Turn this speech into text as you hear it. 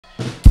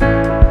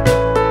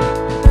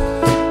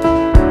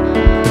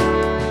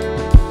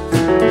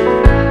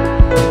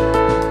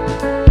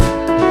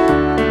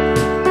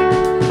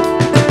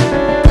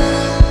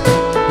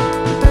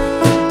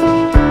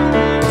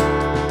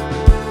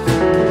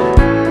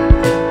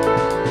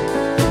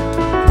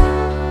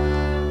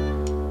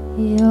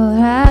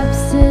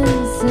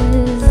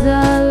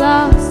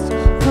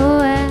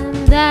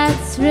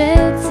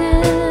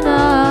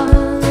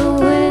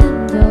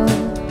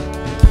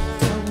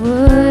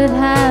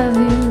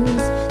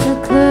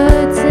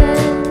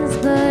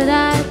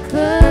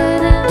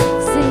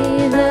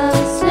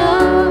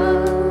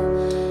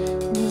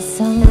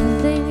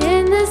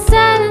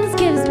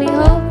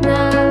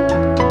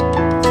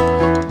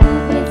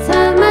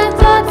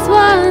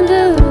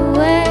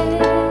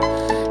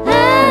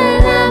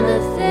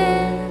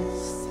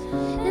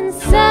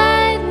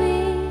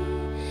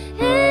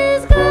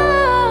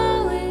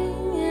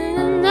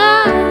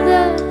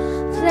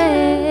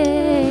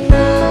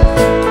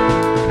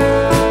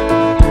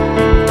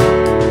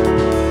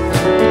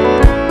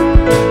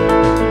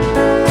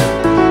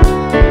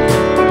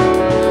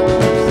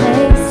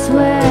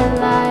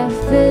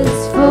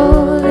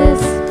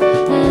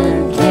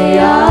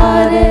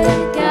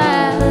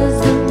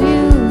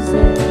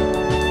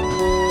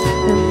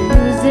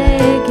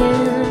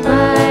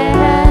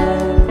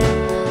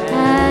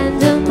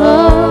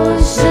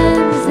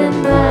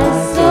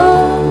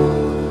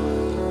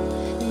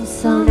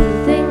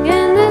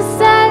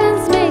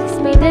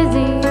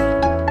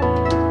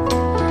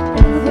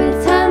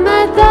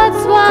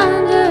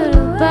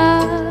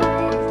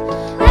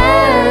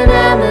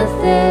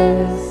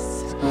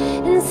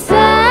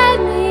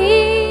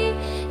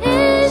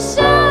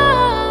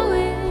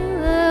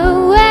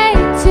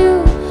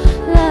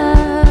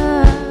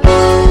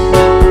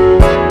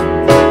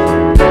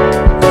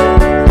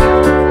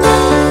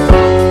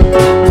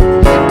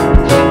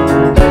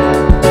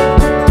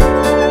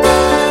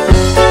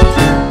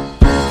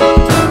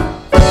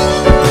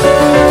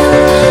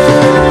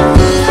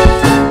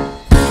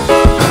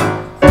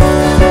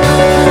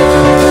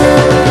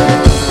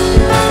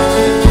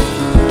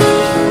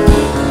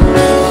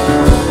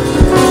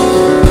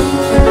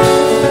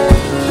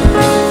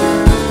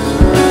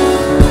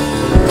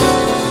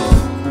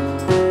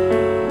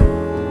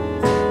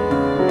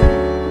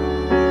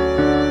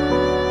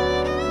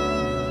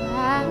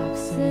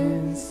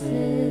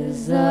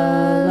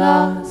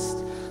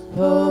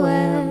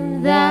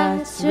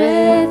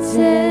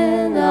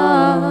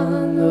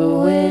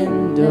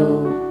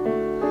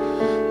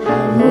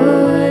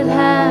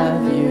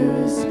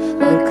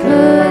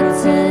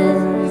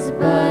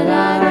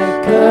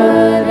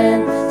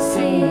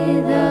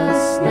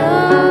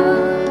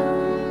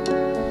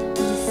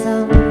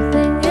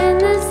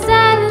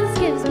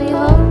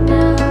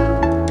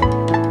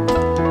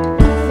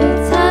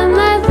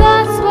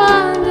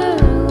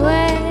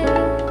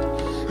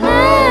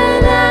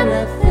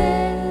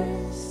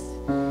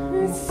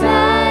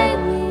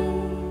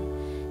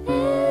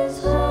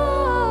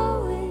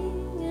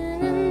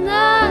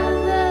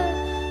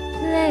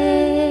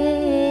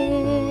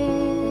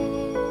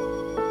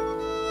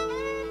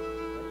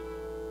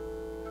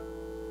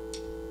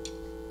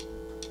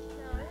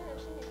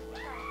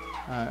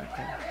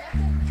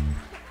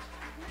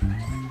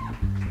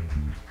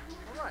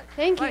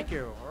Thank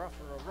you. We're off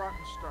for a rotten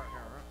start here,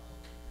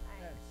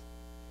 right?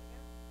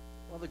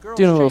 Well, the girls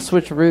Doing a little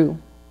changed it. switcheroo.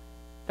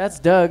 That's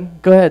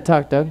Doug. Go ahead,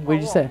 talk, Doug. What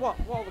did you say? Well,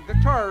 the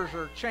guitars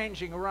are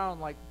changing around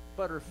like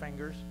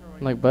Butterfingers.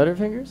 Like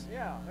Butterfingers?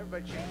 Yeah,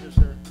 everybody changes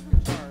their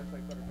guitars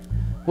like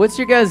Butterfingers. What's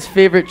your guys'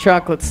 favorite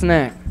chocolate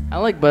snack? I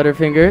like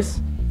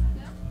Butterfingers.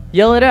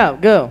 Yell it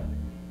out. Go.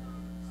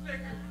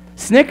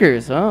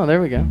 Snickers. Oh, there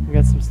we go. We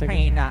got some Snickers.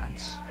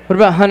 Peanuts. What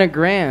about 100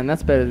 Grand?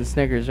 That's better than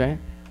Snickers, right?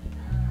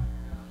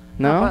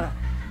 No?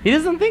 He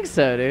doesn't think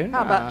so, dude.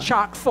 How about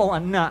chock full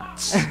of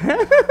nuts?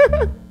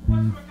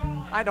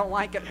 I don't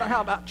like it, but how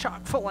about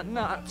chock full of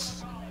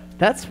nuts?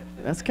 That's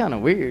kind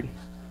of weird.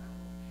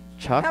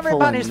 Chock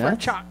Everybody's full of for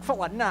nuts? chock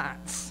full of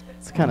nuts.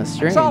 It's kind of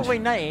strange. That's all we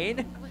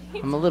need.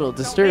 I'm a little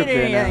disturbed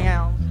right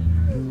now.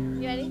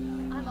 You ready?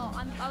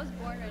 I was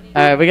born ready.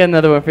 All right, we got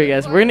another one for you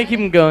guys. We're going to keep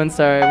them going.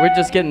 Sorry, we're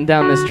just getting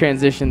down this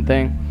transition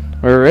thing.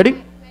 We're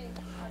ready?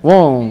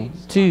 1,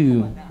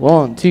 2,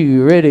 1,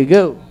 2, ready,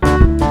 go.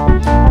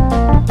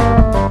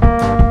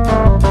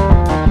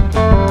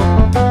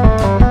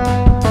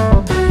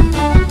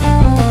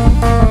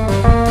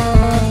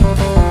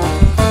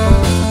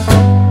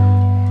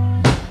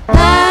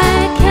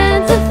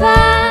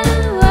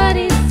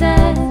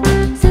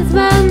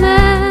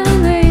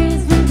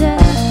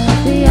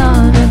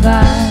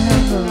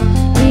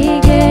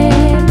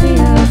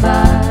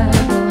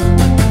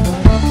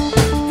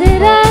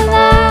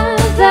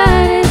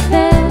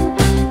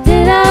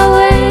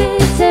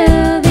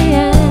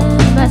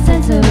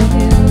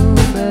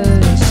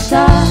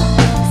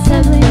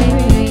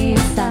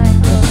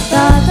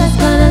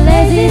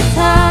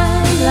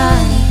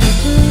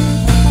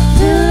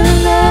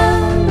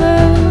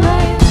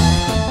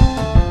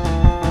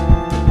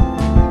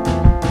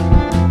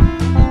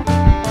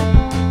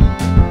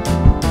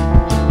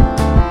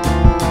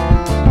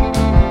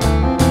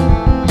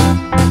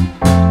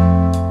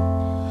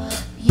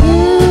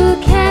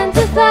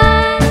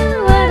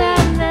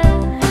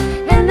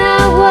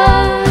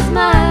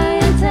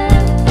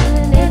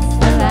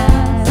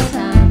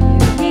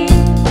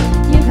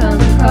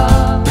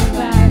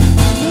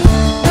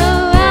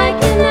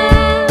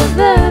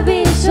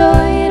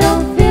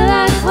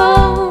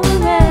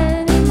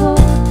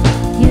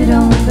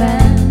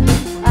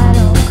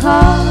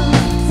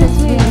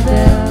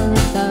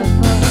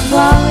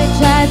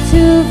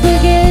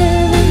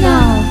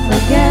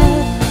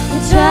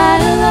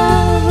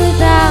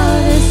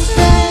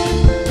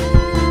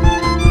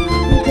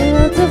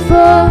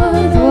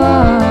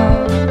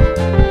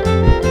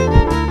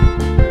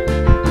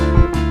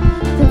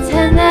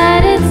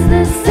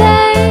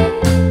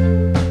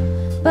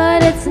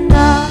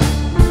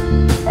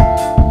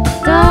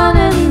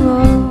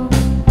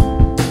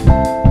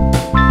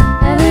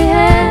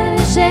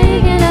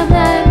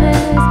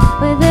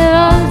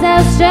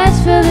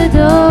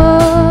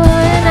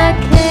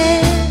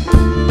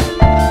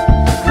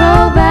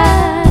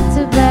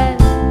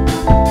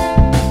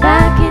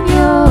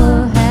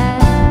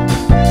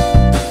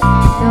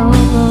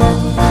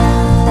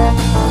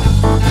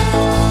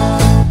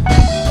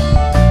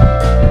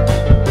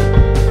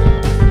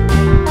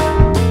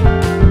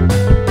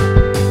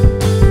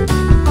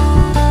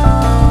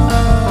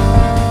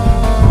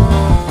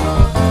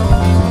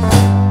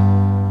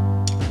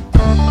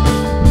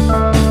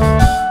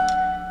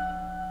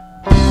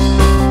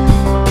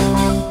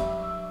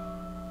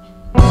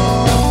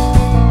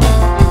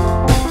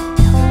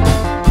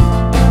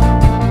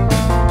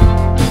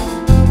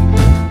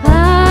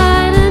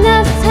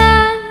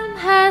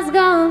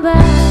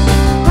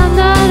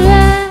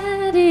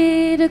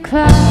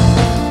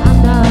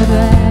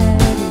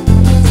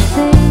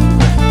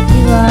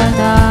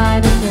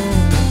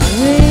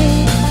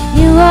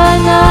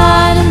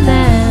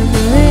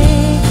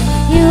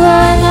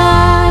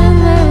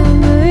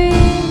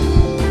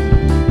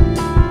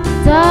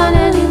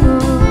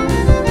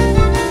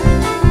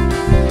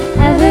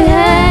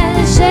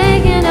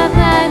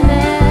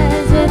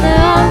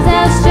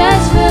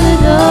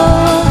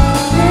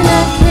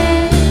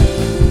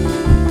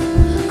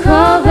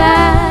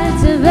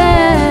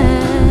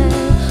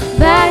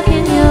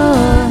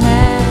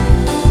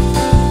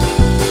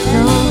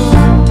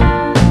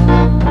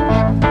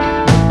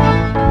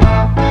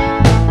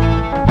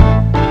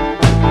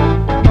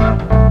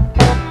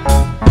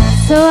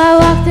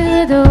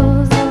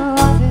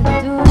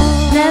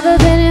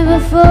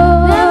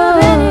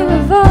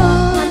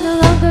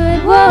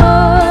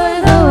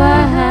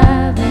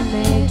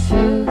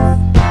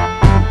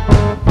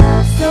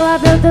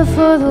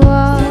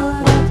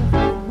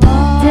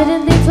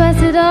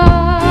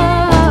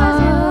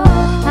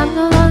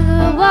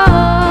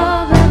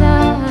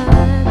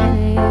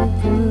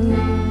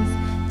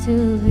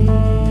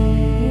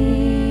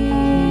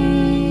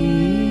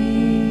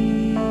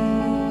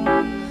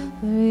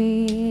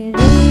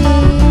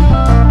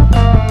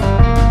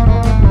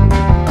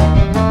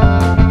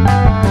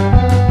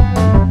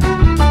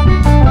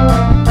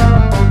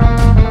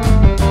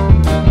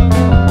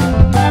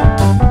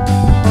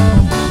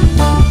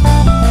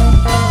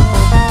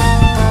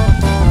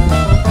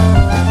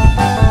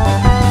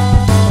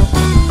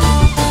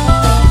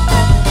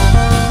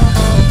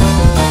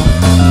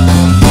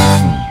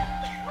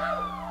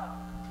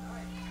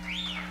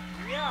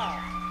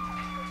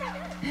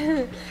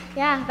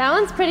 That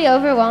one's pretty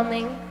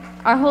overwhelming.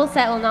 Our whole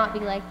set will not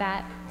be like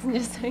that.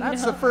 Just so you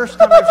That's know. the first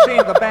time I've seen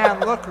the band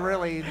look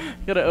really.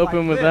 Gotta open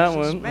like with this. that It's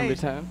one every amazing.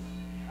 time.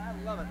 I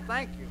love it.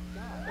 Thank you.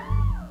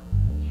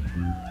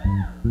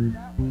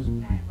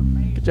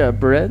 Good job,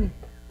 Bread.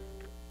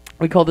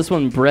 We call this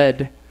one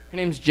Bread. Her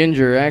name's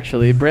Ginger,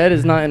 actually. Bread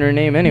is not in her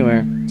name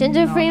anywhere.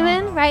 Ginger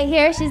Freeman, right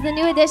here. She's the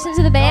new addition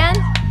to the band.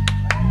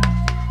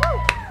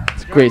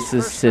 It's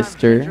Grace's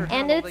sister.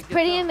 And it's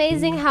pretty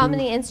amazing how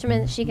many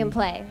instruments she can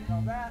play.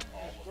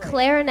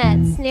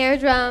 Clarinet, snare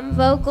drum,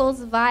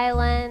 vocals,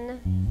 violin,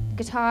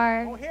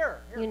 guitar,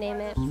 you name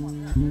it.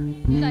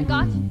 I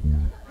got you.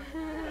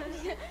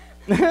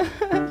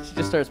 She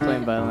just starts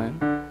playing violin.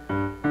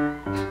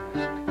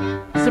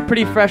 It's a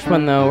pretty fresh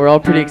one, though. We're all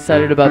pretty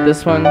excited about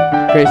this one.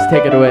 Grace,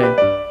 take it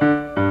away.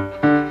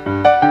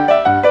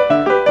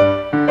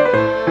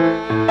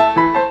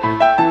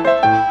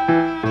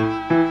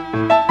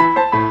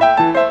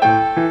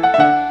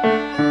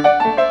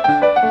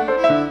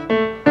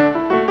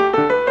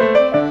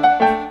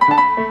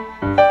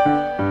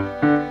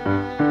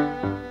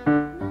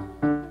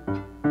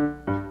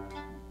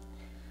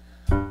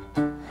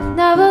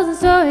 Novels and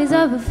stories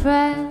of a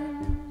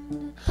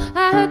friend.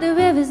 I heard the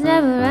rivers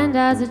never end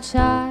as a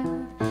child.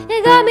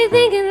 It got me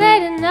thinking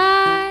late at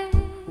night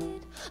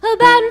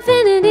about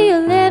infinity a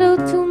little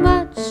too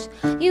much.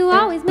 You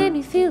always made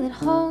me feel at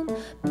home,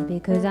 maybe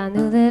because I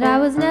knew that I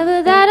was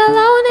never that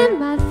alone in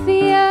my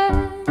fear.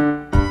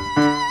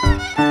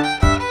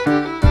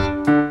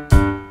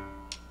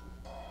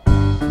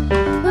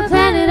 What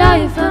planet are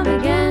you from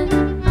again?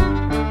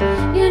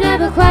 You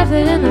never quite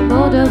fit in the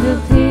mold of your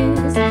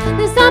peers.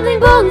 There's something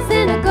bold and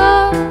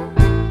cynical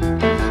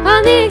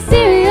on the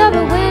exterior,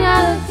 but when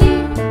I look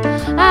deep,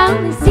 I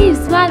only see you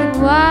smiling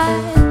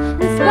wide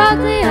and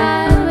sparkly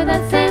eyed with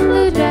that same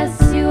blue dress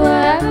you wore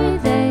every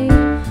day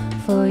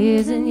for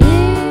years and years.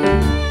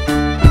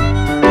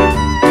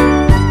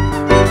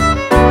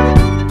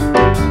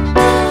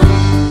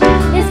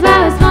 It's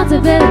my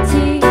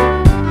responsibility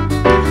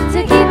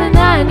to keep an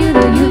eye on you,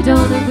 though you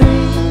don't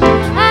agree.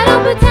 I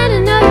don't pretend to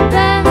know you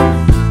best,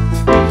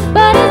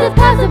 but is it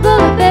possible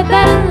a bit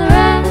better than the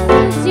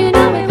rest? You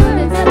know we were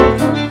in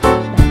telephone.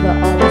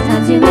 Remember all those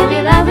times you made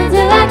me laugh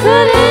until I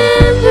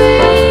couldn't breathe.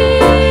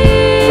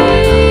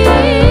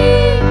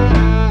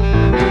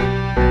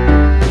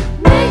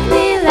 Make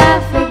me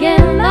laugh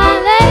again, my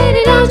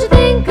lady. Don't you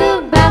think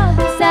about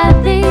sad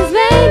things,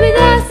 baby?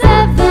 There are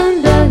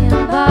 7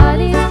 billion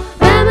bodies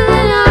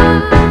rambling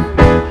on,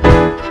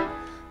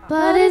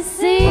 but it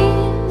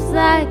seems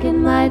like it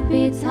might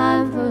be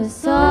time for a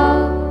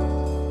song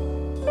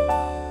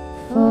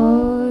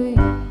for you.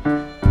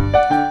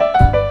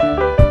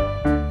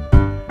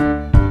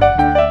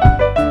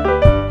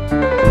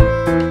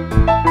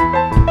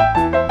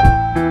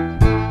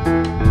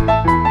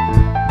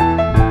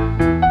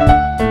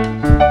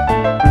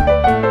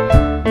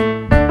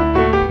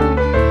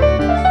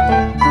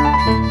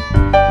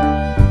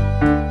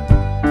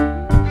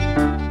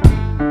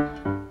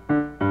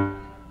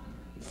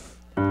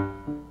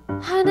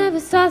 I never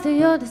saw through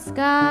your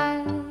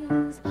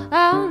disguise.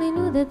 I only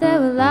knew that there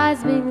were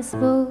lies being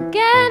spoken.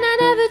 I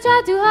never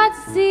tried too hard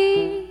to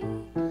see.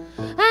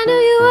 I knew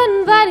you weren't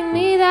inviting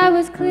me, that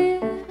was clear.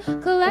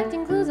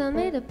 Collecting clues, I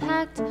made a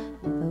pact.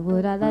 Never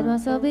would I let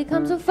myself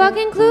become so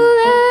fucking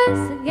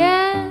clueless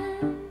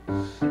again.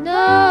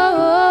 No.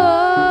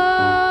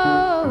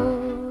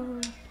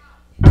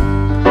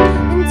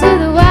 Into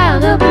the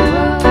wild open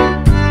world,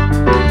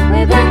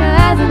 way back our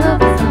eyes and hope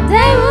that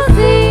someday we'll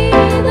see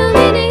the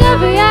meaning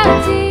of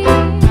reality.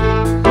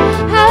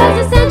 How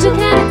existential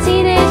can a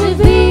teenager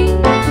be?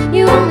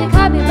 You only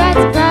caught me by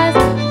surprise,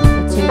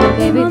 but you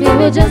gave me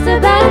people just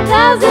about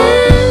 1,000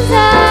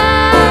 times.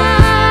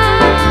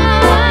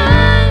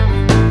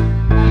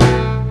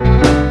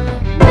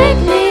 Make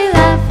me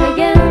laugh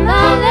again,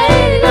 my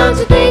lady. Don't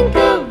you think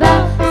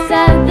about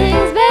sad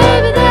things,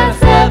 baby? There are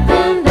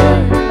 7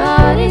 billion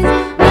bodies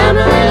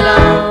rambling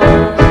on,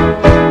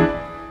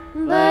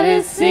 but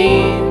it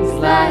seems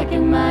like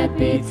it might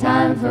be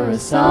time for a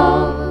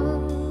song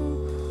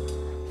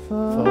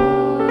for you.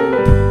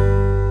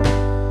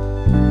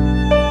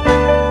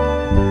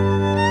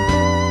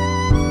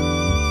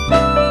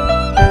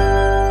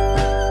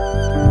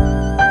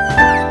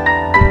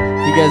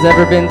 You guys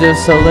ever been to a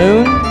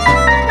saloon?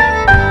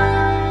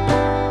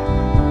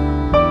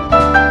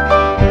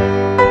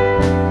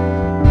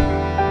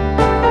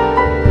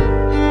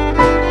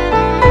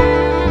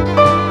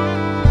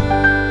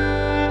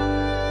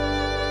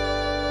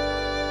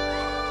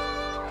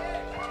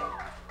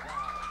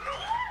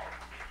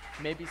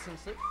 Maybe some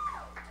sleep.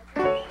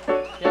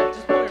 Yeah,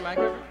 just pull your mic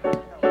over.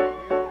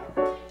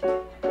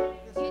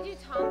 Do you do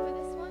Tom for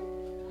this one?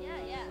 Yeah.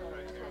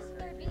 Okay.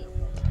 Third beat. You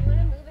want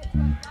to move it to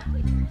our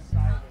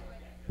back?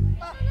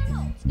 No,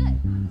 it's good.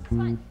 It's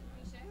fine.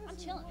 I'm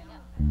chilling. Yeah.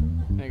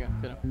 There you go.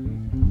 Good.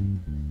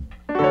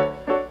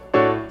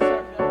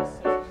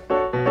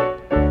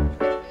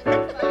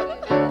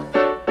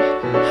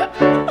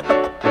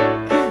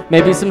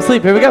 Maybe some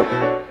sleep. Here we go.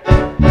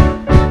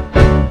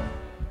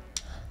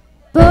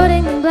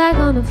 Boarding in black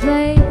on on a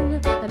plane.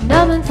 I'm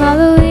numb and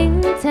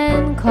following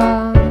 10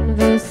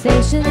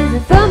 conversations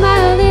that flow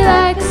mildly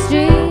like a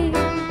stream.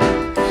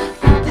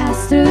 I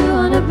pass through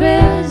on a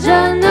bridge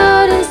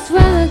unnoticed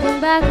when looking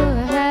back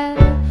overhead.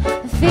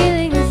 The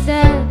feeling is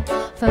dead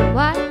from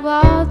white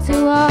wall to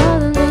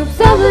wall, and loops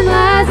open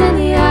my eyes in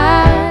the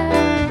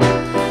eye.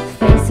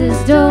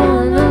 Faces dull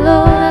and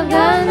alone, I've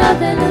got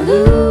nothing to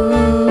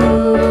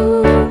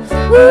lose.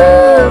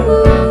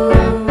 Woo-hoo.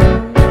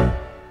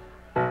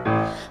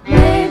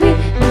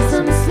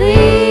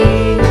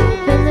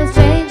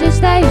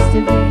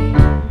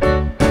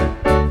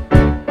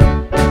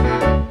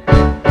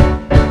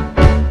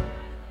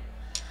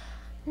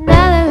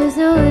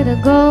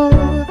 Go.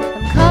 I'm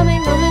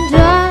coming home and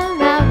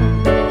drawn out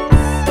of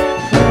this,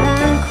 but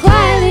I'm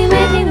quietly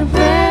making a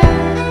prayer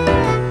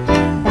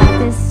that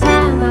this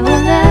time I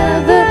will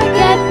never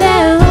get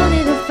there,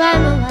 only to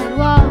find the white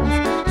walls,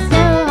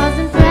 narrow halls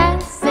and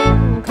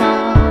pressing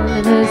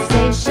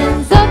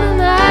conversations, open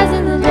my eyes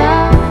in the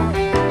dark.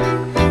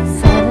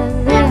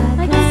 Suddenly I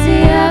can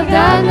see I've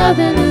got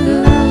nothing to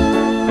lose.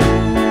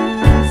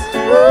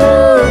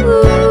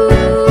 Ooh.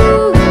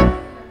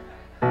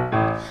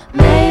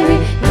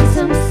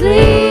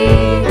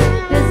 Sleep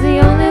is the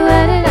only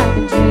way that I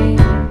can dream.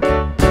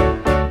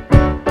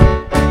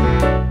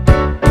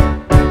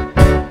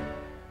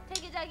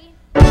 Take it, Dougie.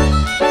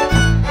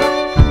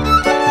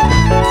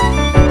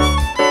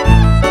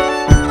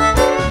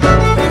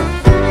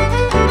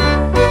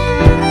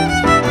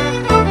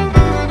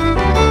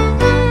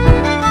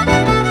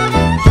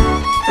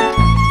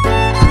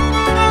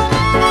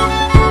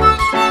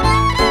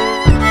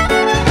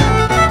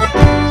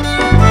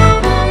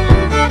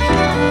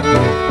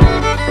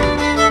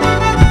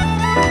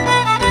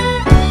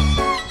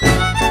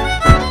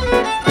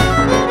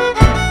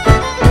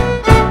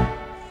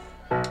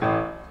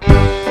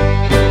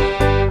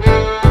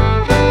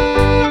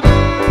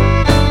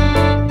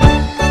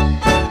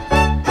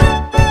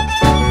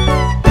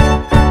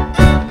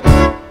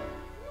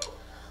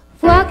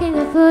 Walking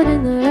a foot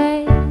in the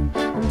rain,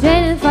 I'm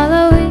draining,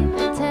 following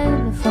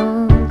 10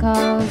 phone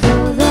calls.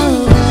 Oh, the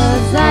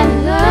world's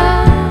lighting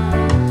up,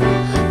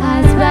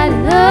 eyes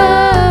brighten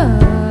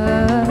up.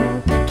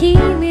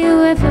 Keep me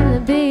away from the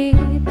beat,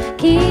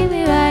 keep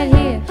me right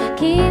here,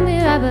 keep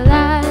me right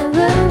alive,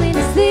 put me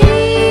to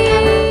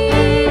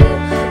sleep.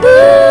 Ooh,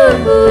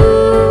 ooh,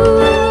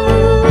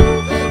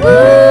 ooh, ooh,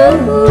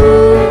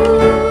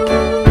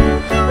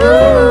 ooh.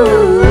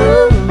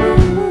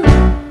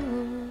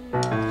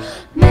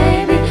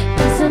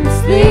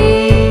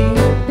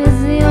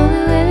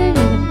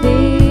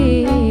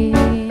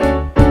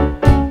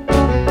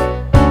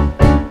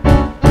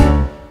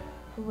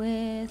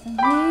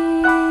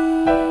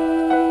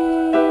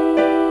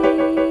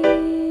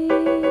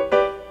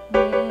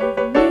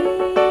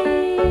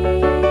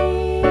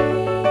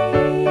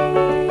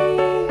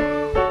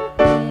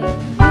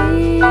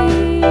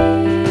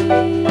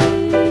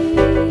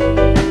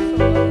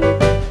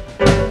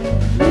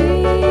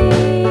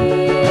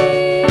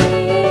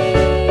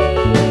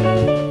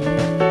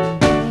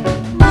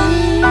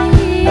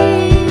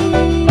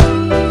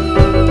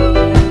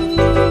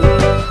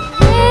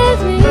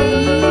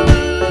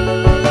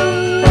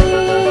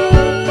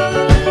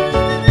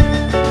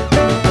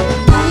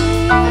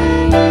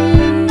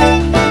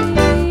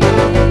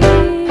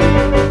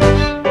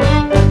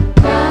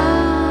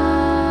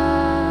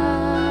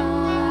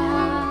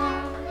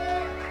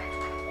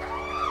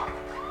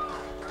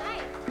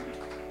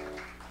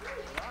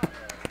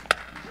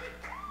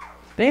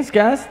 Thanks,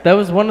 guys. That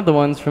was one of the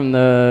ones from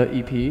the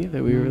EP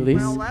that we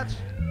released. Well, that's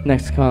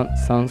Next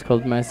song's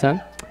called My Son.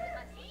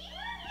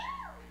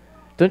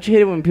 Don't you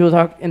hate it when people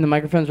talk in the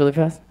microphones really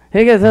fast?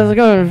 Hey guys, how's it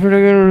going?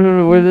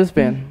 We're this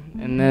band.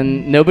 And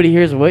then nobody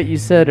hears what you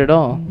said at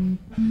all.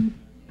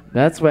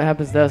 That's what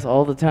happens to us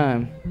all the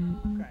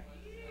time.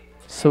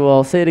 So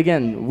I'll say it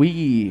again.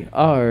 We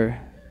are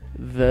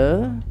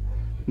the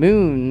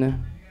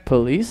Moon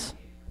Police.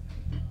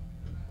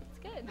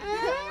 It's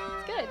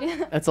good. It's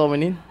good. That's all we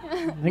need?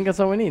 I think that's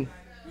all we need.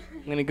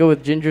 I'm going to go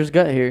with Ginger's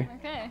gut here.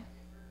 Okay.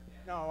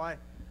 no.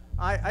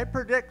 I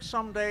predict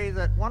someday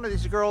that one of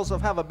these girls will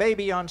have a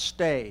baby on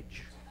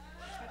stage.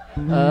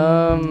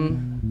 That'll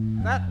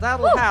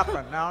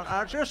happen.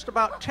 Now, just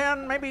about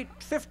 10, maybe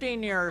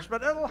 15 years,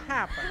 but it'll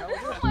happen.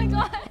 Oh my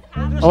God.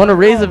 I want to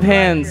raise of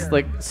hands,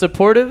 like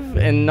supportive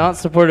and not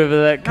supportive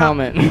of that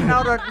comment.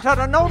 Now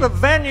to know the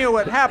venue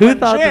it happens Who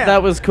thought in,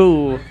 that was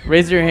cool?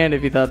 Raise your hand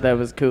if you thought that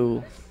was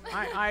cool.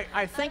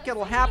 I think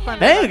it'll happen.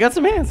 Hey, we got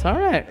some hands. All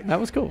right, that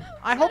was cool.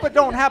 I hope it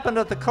don't happen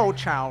at the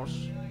coach house.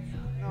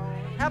 No,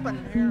 it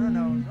happened here.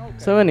 No. Okay.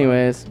 So,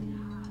 anyways,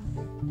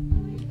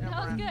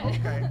 That was good.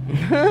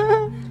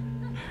 Okay.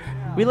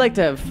 we like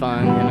to have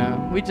fun, you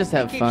know. We just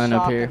have Keep fun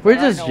up talking, here. We're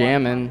but I just know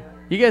jamming.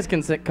 You guys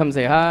can come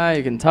say hi.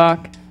 You can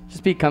talk.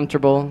 Just be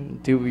comfortable.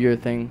 Do your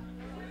thing.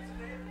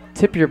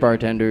 Tip your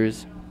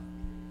bartenders.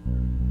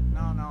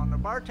 No. The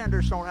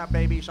bartenders don't have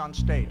babies on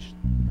stage.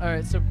 All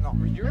right, so No.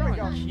 you're Here we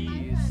on go.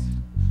 keys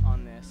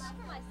on this.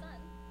 For my son.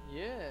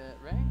 Yeah,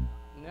 right?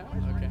 No?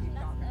 That's Okay. a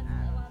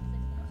lot of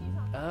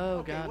 6. Oh,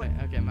 Okay, got what- it.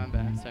 Okay, my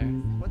bad. Sorry.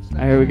 What's All that?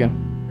 right, here we go.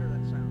 Hear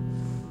that sound.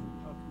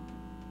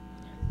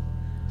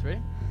 It's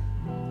ready?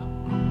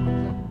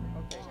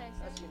 Okay.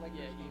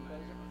 Yeah,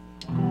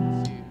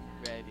 1, 2,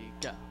 ready,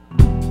 go.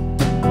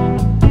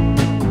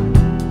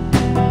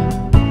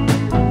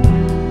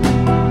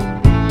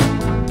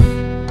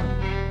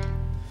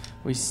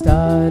 We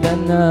start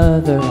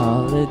another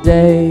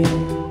holiday,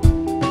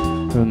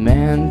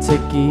 romantic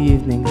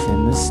evenings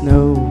in the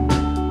snow,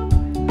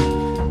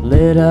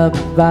 lit up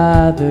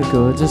by the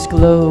gorgeous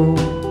glow.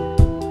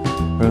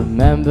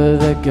 Remember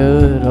the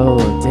good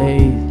old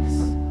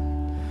days.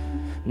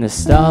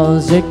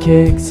 Nostalgia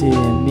kicks you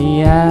in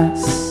the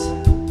ass,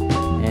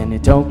 and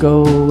it don't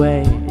go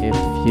away if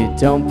you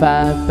don't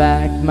buy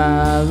back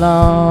my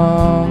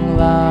long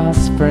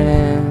lost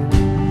friend.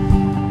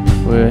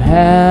 Where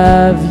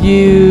have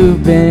you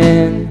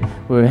been?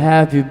 Where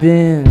have you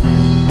been?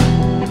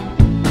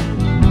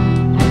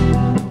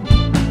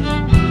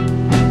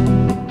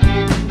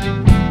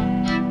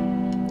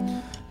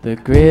 The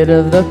grit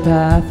of the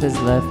path has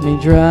left me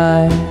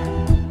dry.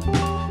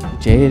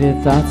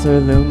 Jaded thoughts are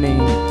looming,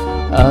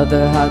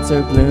 other hearts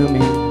are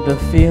blooming. The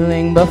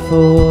feeling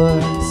before,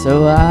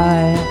 so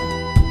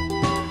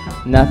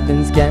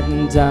nothing's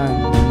getting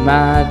done. Am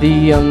I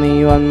the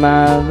only one,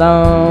 my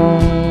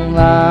long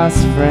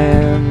lost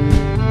friend?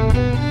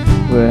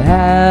 Where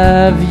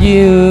have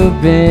you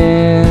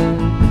been?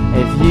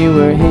 If you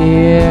were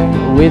here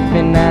with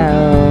me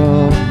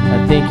now,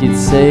 I think you'd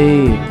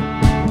say,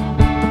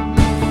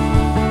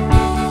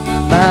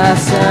 my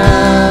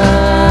son,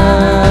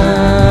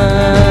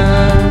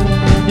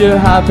 your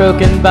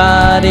heartbroken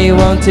body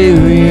won't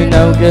do you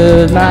no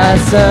good, my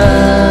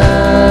son.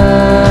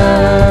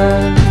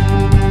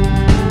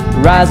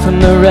 Rise from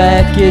the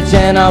wreckage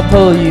and I'll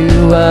pull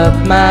you up,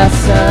 my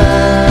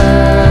son.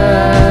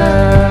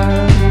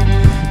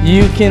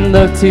 You can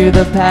look to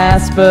the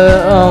past,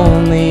 but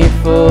only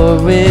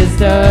for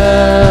wisdom.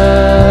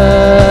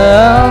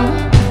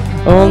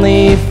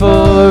 Only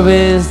for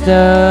wisdom.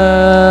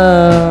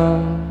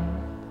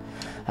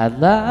 I'd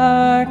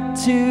like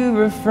to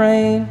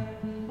refrain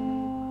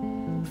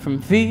from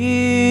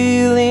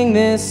feeling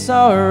this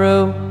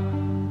sorrow.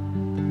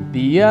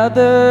 The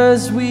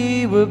others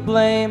we would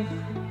blame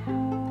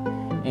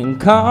in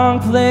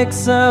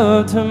conflicts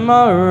of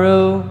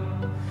tomorrow.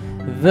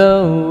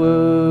 The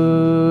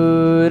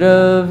word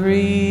of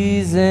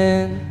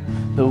reason,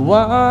 the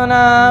one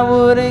I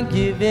wouldn't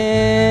give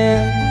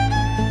in,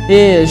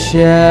 it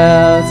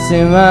shouts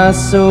in my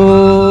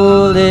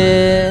soul,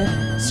 it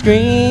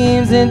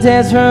screams and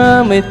tears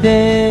from within.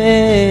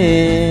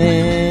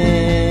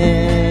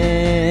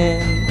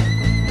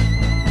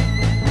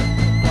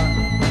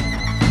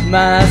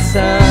 My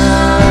son,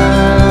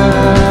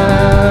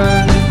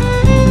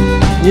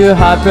 your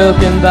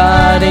heartbroken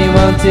body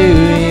won't do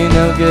you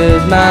no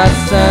good, my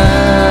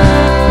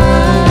son.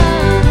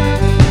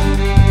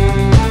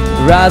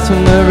 Rise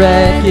from the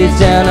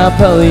wreckage and I'll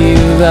pull you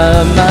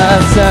up, my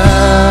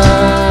son.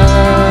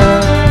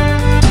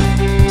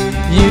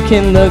 You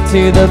can look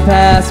to the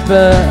past,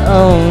 but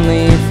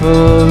only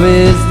for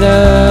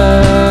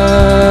wisdom.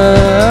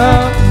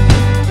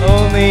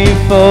 Only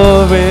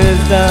for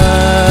wisdom,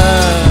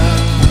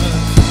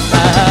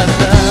 my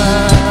son.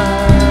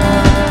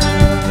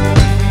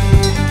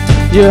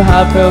 Your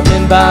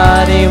heartbroken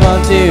body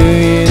won't do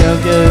you no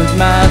good,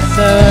 my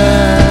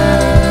son.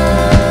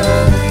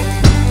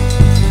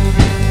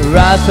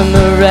 Rise from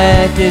the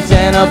wreckage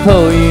and I'll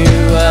pull you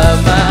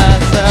up, my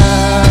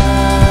son.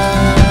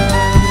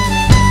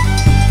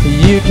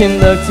 You can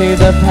look to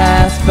the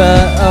past,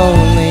 but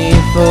only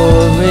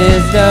for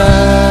wisdom.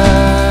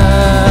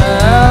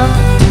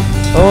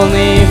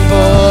 Only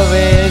for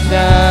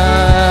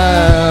wisdom.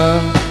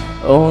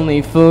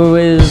 Only for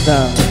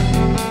wisdom.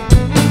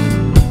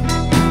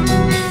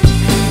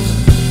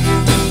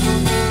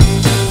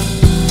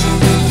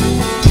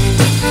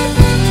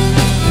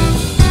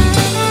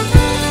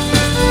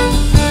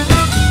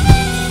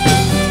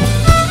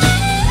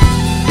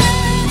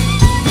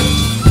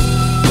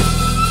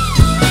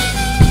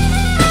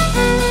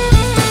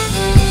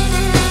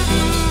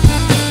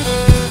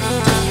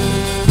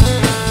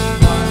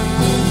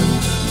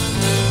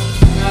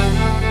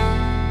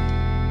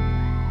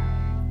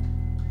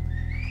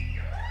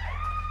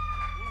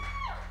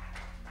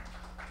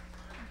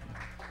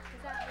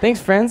 Thanks,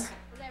 friends.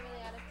 Was that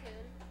really out of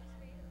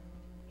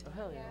tune? Oh,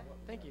 hell yeah.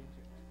 Thank you.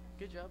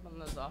 Good job on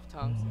those off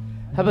toms.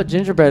 How about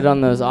gingerbread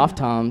on those off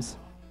toms?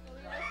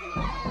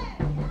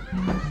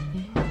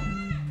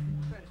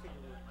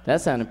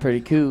 That sounded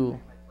pretty cool.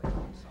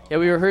 Yeah,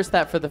 we rehearsed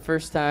that for the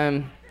first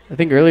time, I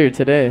think earlier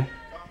today.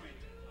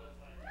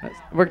 That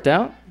worked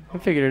out. We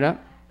figured it out.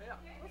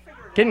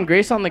 Getting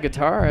Grace on the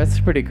guitar, that's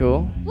pretty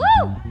cool.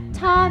 Woo!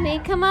 Tommy,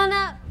 come on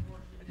up.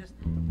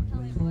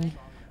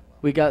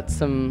 We got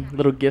some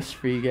little gifts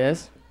for you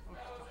guys.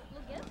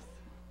 Little gifts?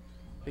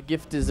 The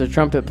gift is a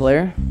trumpet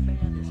player.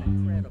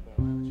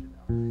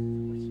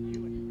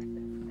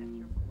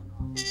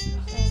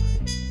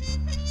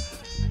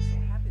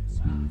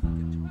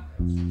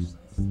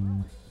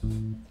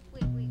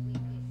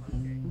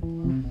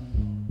 Wait.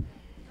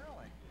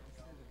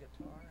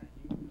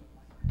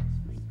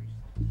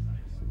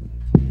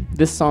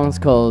 This song's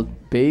called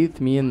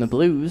Bathe Me in the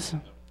Blues.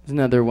 It's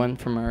another one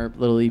from our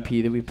little EP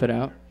that we put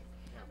out.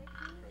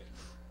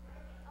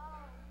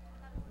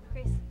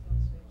 Grace,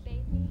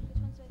 bathe me.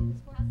 Which one's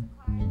this for?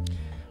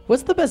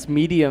 What's the best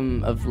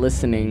medium of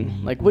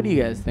listening? Like, what do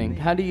you guys think?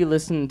 How do you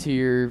listen to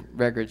your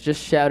records?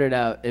 Just shout it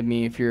out at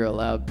me if you're a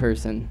loud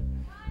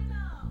person.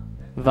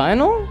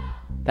 Vinyl?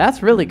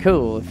 That's really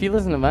cool. If you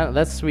listen to vinyl,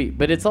 that's sweet.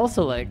 But it's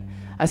also like,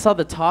 I saw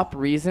the top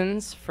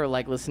reasons for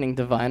like listening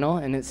to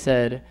vinyl, and it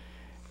said,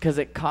 because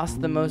it costs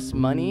the most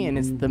money and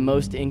it's the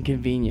most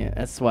inconvenient.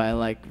 That's why I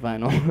like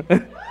vinyl.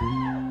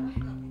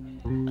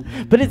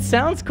 But it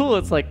sounds cool.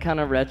 It's like kind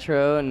of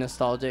retro and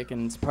nostalgic,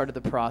 and it's part of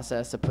the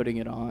process of putting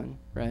it on,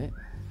 right?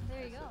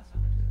 There you go.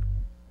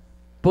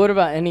 But what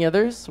about any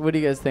others? What do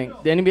you guys think?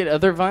 Anybody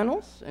other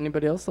vinyls?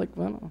 Anybody else like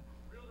vinyl?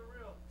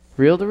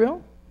 Reel to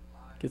reel?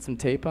 Get some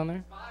tape on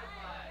there?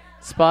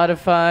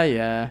 Spotify,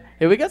 yeah.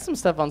 Hey, we got some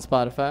stuff on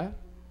Spotify.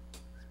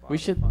 We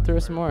should throw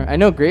some more. I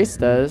know Grace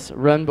does.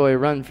 Run Boy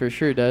Run for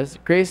sure does.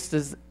 Grace,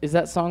 is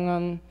that song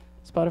on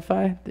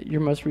Spotify? Your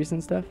most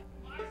recent stuff?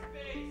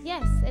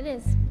 Yes, it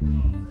is.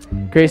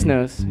 Grace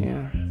knows,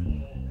 yeah.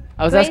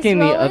 I was Grace asking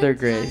the Rowland? other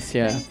Grace,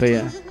 yeah. But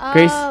yeah. Oh.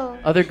 Grace,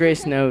 other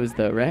Grace knows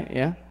though, right?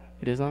 Yeah?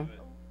 It is on?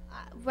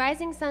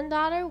 Rising Sun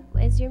Daughter,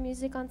 is your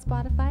music on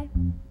Spotify?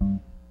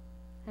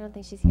 I don't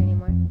think she's here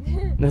anymore.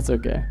 That's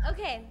okay.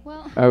 Okay,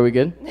 well. Are we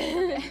good?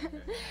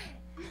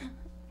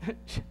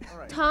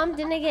 Tom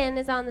Dinigan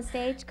is on the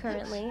stage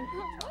currently.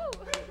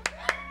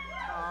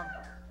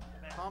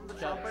 Tom the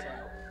trumpet.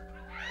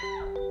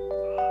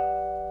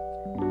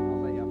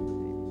 I'll lay up the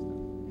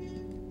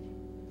baby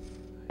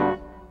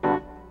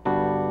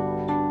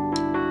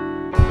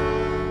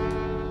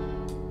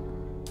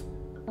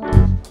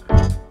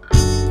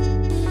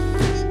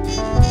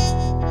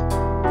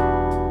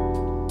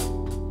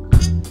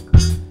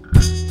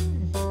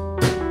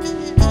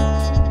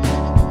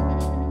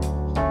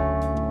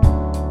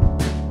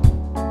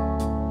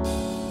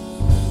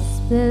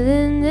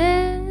Spilling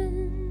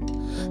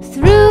in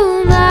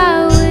through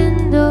my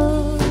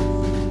window,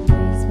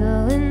 breeze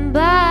blowing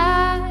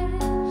by,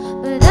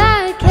 but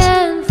I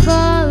can't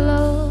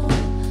follow.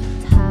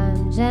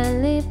 Time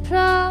gently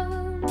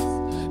prompts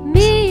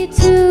me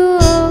to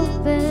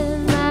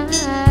open my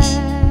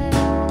eyes.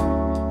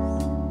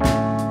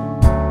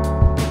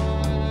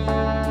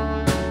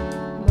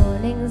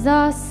 Mornings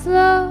are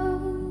slow.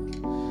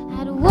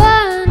 At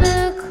 1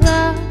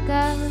 o'clock,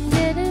 I'm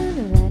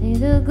getting ready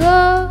to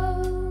go.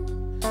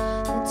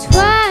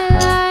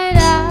 Twilight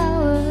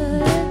hour,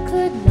 it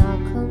could not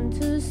come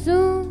too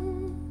soon.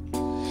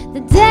 The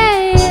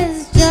day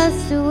is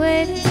just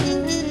waiting.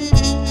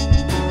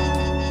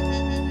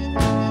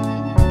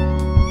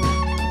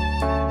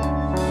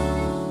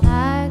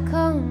 I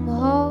come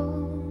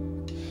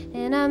home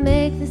and I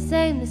make the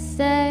same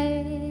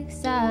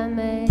mistakes I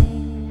make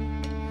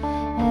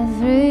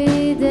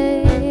every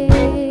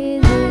day.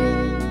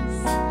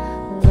 This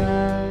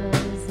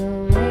love's a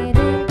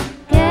waiting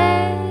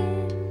game.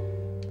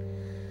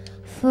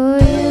 For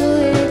you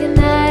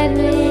ignite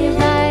me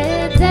by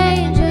a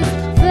dangerous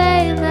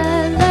flame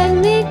and let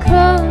me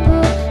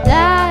crumble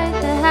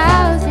like a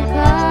house of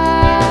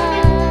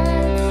cards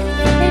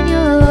in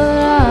your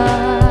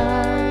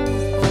arms.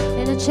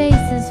 And I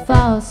chase this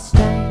false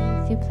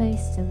strength you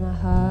placed in my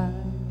heart.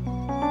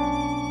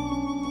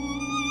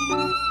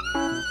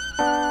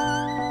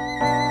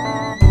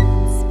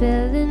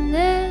 Spilling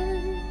in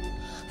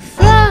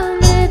from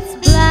its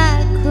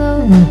black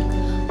cloak,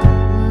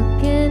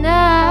 looking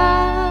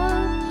out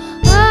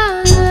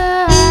on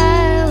the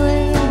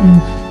highway.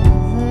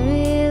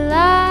 Every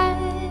light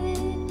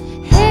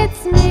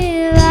hits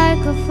me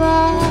like a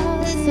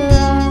false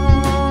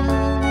alarm.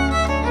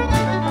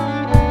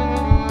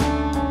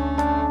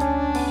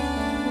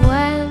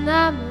 When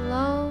I'm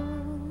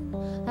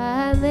alone,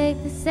 I make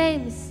the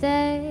same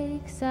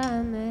mistakes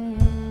I make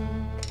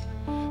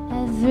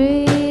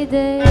every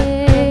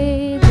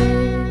day.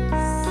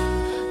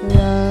 This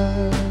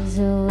love's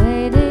a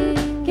waiting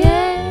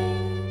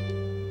game.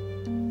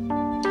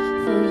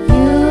 For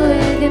you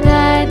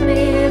ignite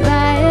me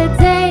by a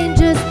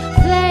dangerous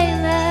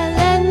flame and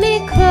let me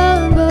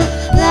crumble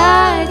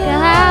like a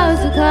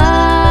house of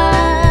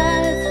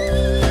cards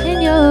in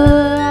your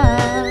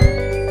arms.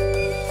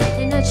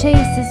 And I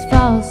chase this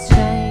false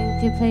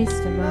strength you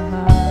placed in my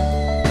heart.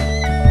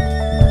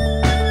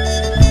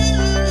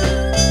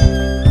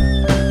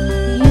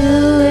 You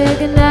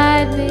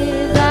ignite me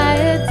by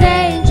a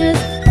dangerous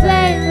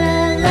flame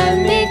and let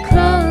me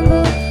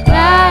crumble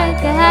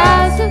like a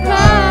house of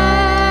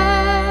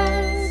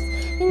cards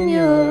in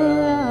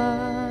your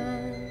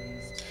arms.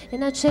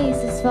 And I chase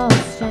this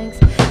false strength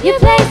you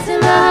placed in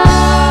my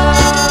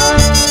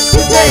heart.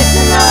 You placed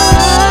in my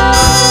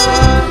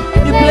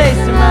heart. You placed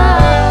in my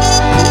heart.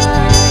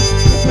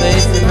 You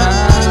placed in my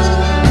heart.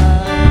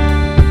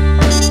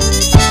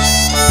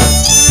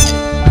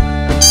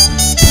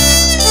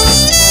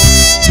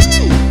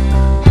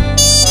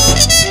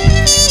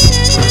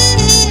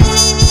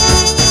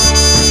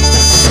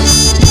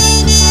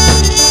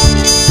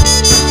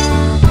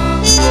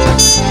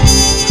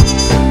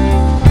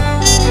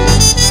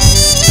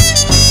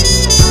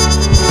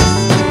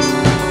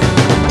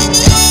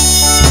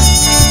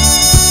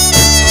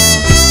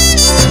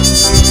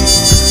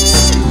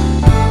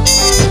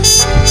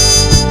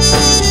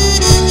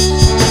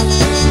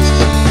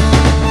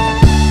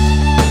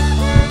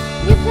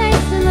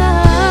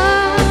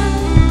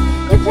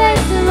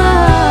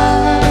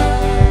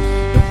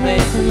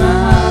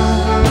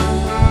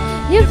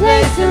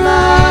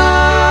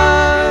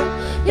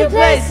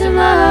 place in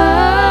my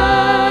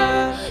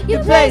heart.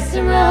 Your place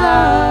in my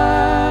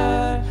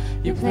heart.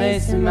 Your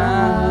place in my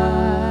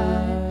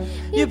heart.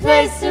 Your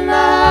place in my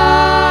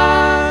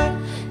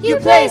heart. Your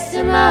place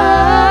in my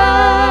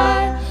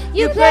heart.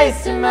 Your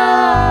place in my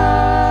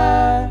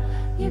heart.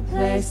 Your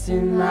place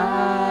in my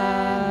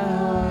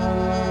heart.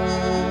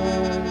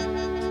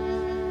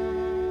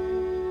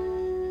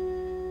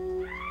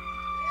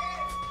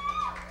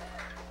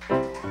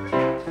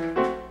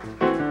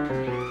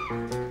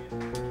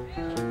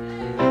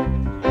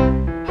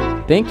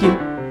 Thank you.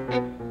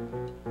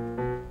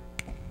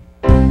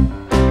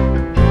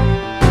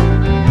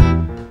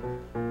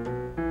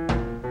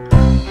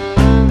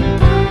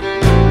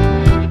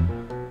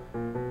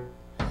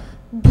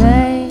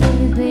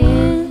 Baby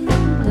in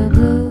the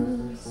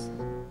blues,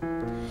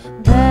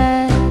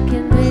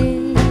 beckon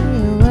me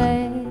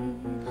away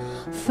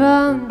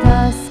from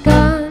dusk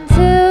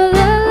until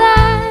the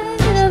light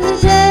of the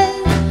day.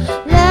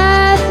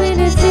 Laugh me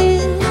to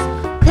tears,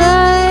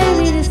 cry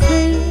me to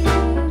sleep,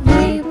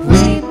 weep,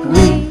 weep,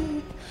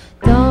 weep.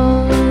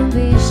 Don't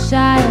be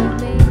shy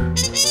of me.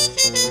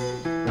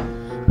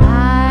 I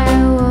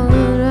won't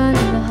run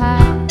and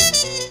hide.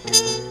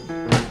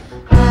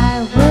 I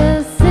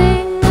will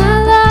sing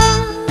along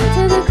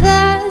to the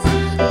cries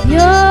of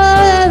your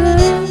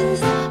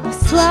reveries. I'll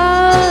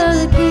swallow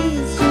the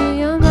keys to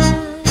your mind.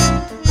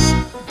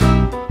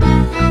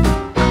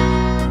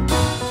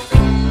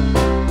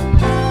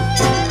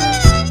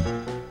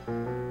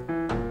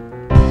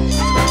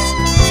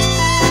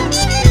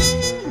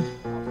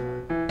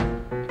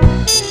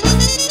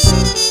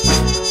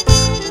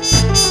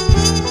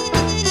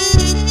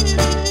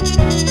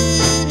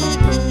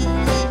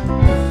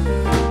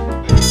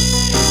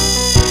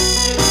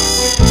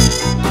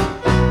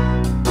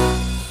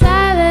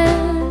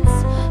 Silence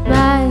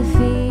my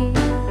feet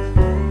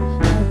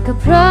like a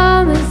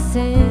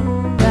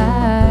promising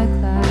black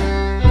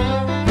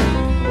cloud,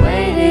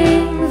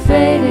 waiting,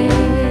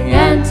 fading,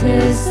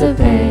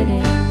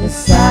 anticipating the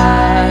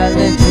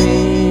silent,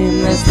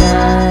 dreamless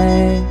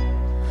night,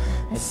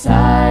 a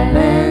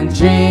silent,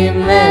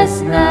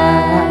 dreamless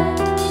night.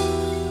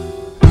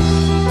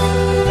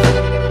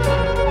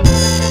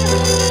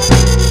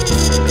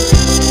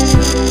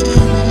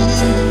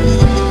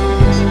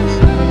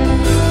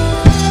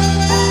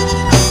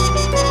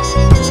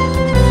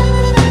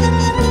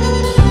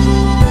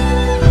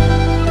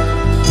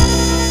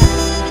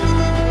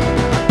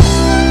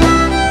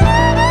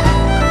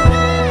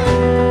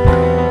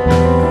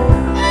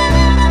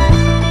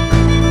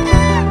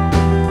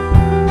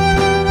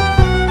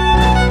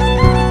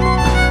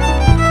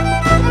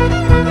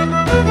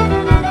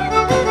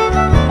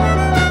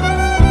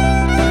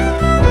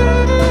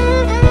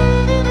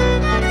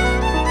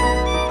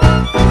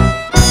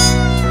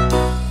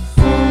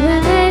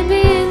 Serenade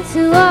me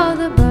into all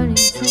the burning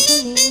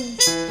symphonies,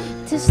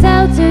 to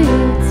shelter you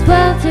and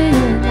swelter you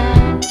and I.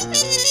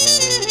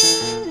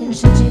 And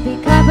should you be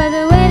caught by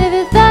the weight of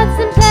your thoughts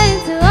and playing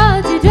till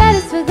all that you dread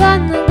is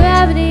forgotten, the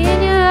gravity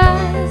in your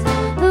eyes,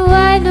 the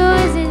white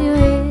noise in your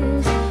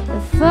ears,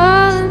 the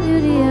fallen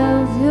beauty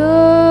of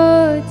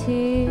your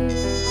tears.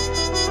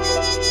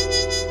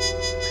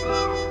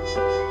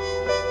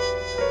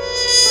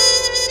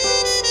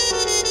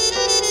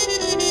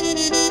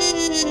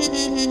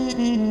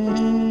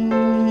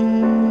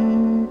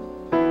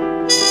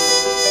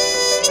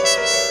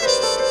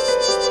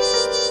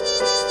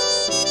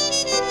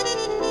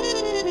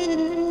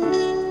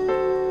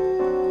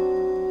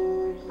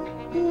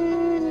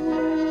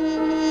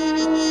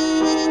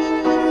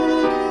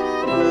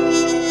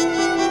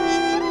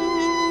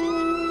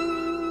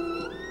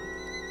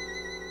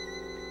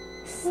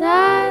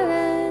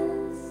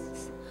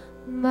 Silence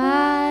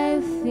my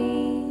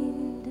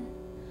feet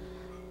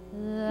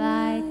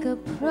like a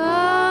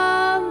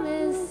promising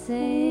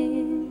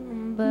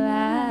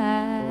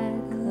black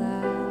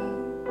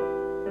cloud,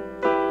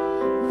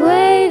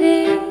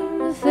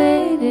 waiting,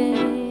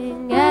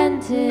 fading,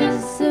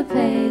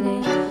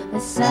 anticipating a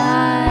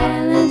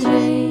silent,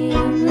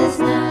 dreamless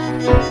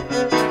night.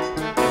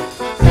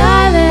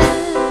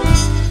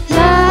 Silence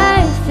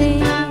my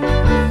feet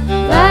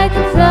like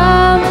a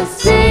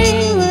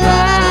promising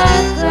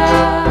black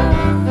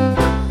cloud,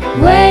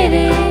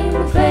 waiting,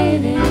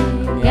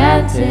 fading,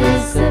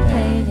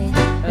 anticipating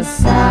a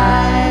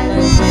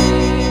silent,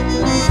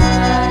 dreamless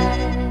night,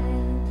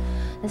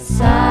 a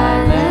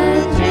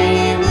silent,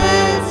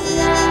 dreamless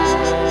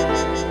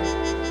night,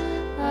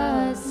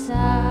 a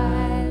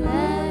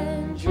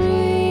silent,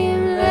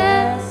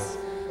 dreamless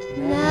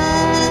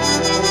night.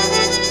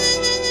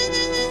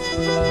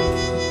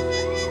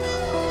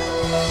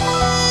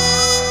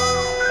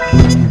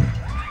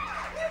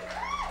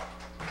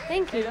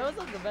 Thank Hey, you. that was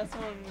like the best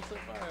one so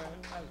far.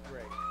 That was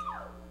great.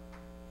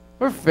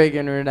 We're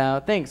figuring it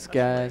out. Thanks,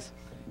 guys.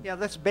 Yeah,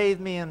 that's Bathe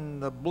Me in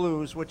the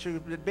Blues, which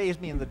it bathes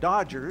me in the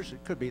Dodgers.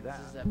 It could be that.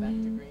 Is that back to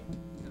green?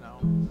 You know,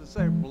 let's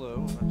say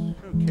blue.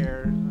 Who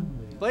cares?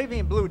 Bathe Me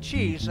in Blue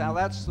Cheese. Now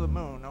that's the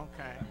moon.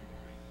 Okay.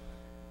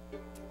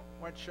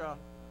 Which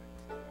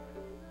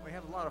we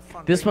have a lot of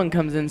fun. This reading. one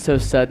comes in so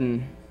sudden.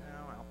 Yeah,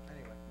 well,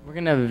 anyway. We're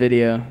gonna have a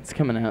video. It's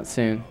coming out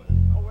soon.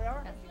 Oh, we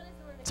are?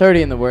 It's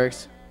already in the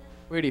works.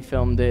 We already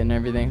filmed it and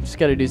everything. Just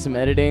gotta do some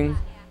editing.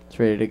 It's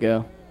ready to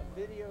go.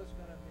 Video's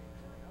gonna be.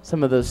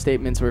 Some of those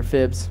statements were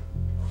fibs,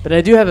 but I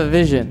do have a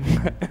vision.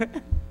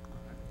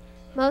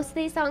 Most of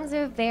these songs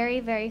are very,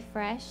 very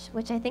fresh,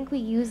 which I think we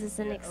use as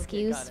an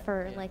excuse got it.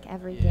 for like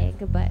every Yeah.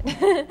 gig, but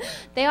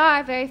they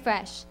are very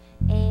fresh.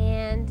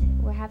 And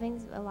we're having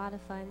a lot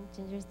of fun.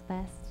 Ginger's the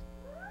best.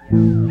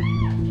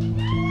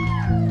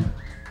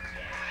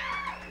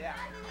 Yeah.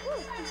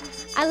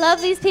 I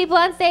love these people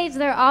on stage.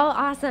 They're all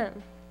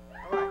awesome.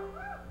 All right.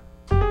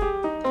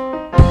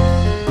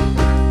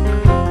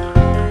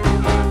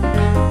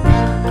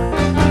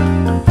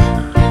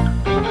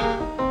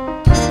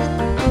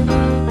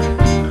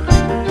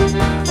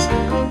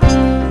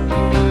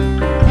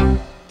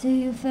 Do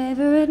you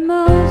favor it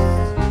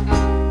most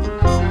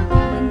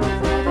when the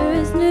flavor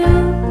is new?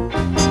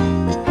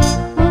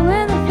 Or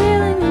when the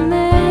feeling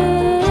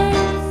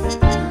remains,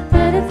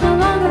 but it's no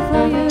longer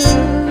for you?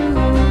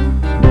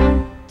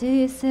 Do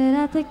you sit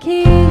at the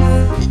keys,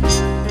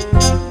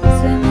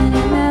 swimming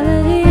in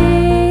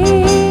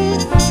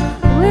melodies,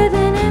 with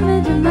an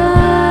image in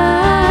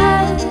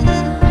mind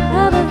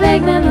of a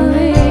vague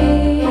memory?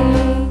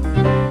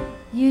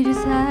 You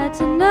just had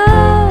to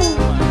know.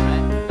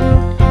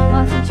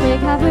 Lost a trick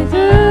halfway through.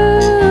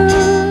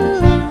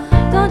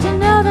 Don't you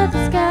know that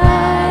the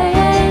sky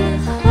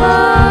ain't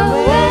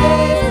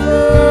always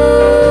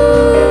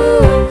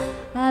blue?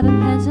 I've been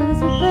pensionless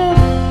with bliss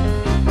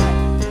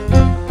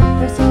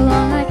for so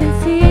long I can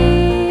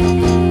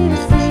see the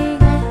sea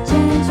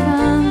change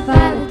from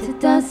violet to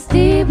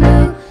dusty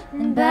blue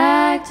and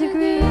back to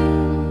green.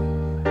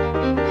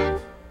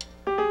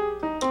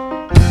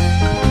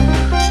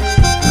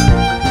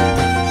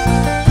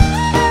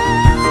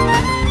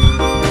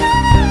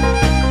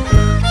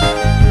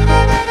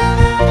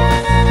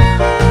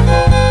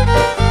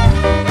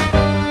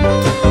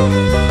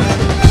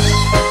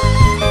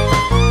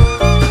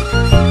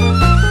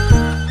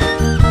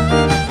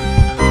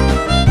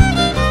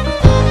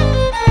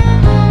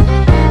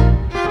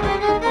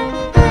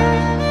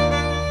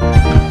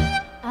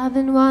 I've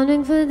been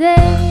wandering for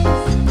days,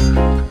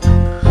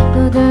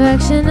 no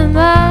direction in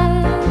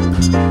mind,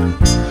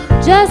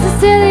 just a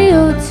silly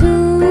old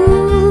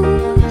tune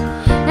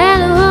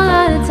and a whole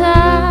lot of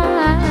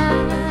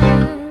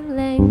time,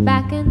 laying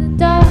back in the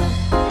dark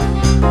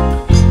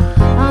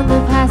on the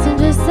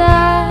passenger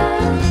side,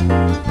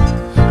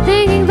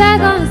 thinking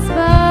back on a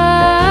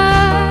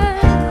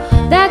spark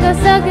that got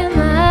stuck in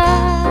my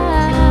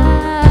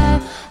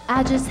eye.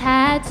 I just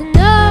had to know.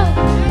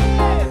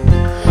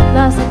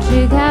 Lost a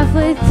trick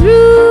halfway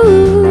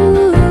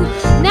through.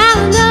 Now I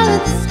know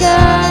that the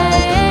sky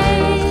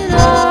ain't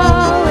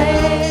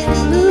always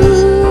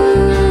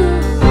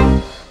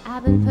blue.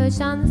 I've been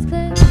perched on this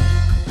cliff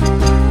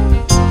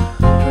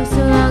for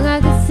so long I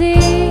could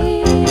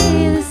see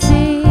the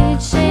sea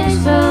change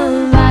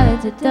from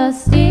violet to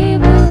dusty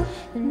blue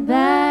and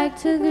back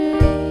to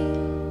green.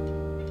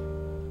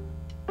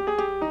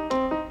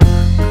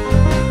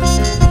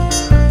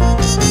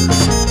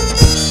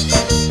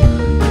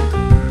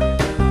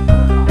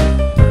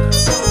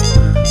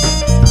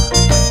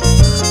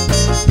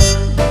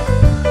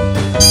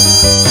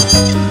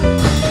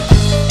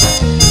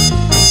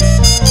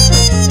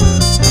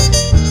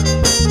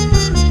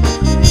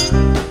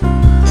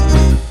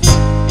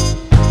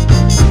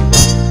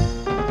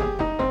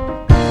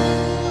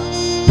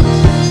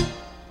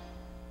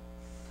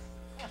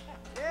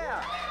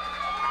 Yeah.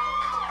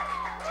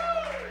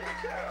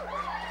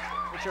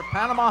 It's your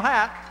Panama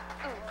hat.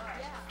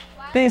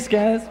 Thanks,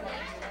 guys.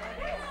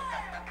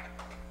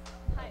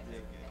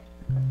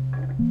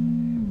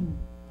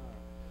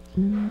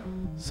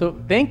 So,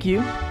 thank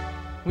you.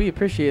 We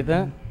appreciate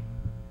that.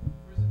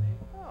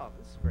 Oh,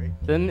 this is great.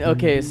 Then,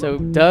 okay, so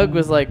Doug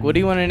was like, what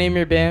do you want to name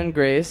your band,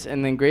 Grace?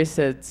 And then Grace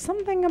said,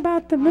 something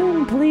about the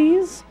moon,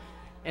 please.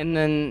 And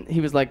then he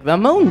was like, the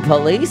Moon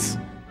Police.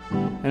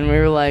 And we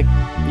were like,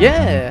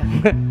 yeah.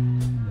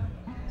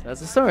 So that's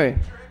the story.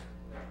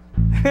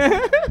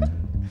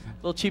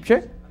 Little cheap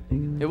trick?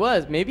 It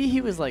was. Maybe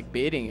he was like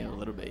baiting it a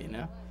little bit, you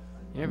know?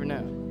 You never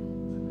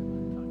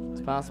know.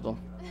 It's possible.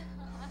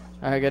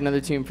 All right, I got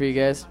another tune for you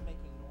guys.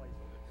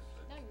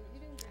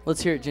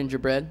 Let's hear it,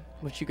 Gingerbread.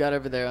 What you got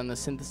over there on the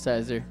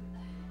synthesizer?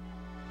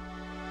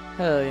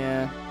 Hell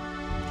yeah.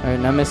 All right,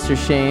 now Mr.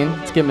 Shane.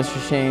 Let's get Mr.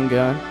 Shane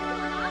going.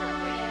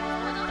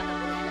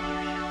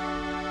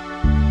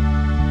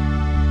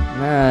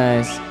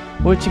 Nice.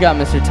 What you got,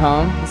 Mr.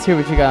 Tom? Let's hear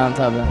what you got on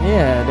top of that.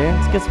 Yeah, dude.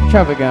 Let's get some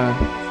trumpet going.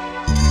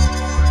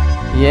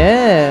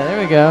 Yeah, there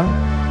we go.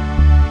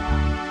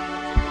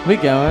 We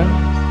going.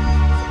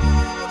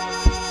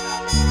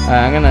 All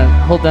right, I'm gonna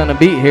hold down a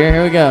beat here.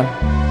 Here we go.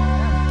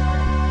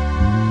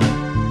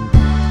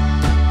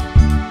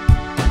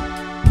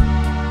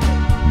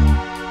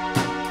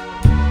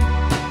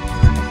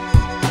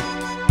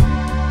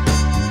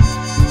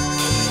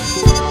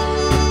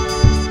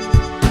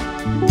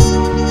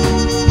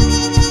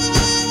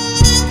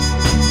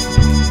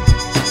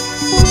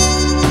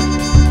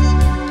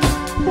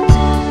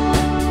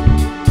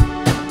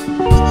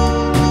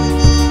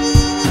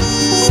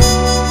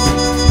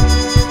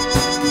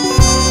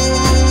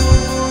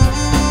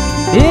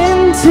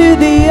 into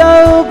the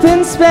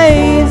open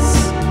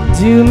space.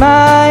 Do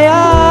my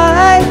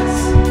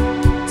eyes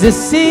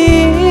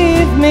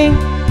deceive me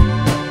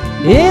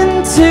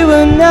into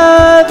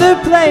another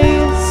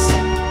place?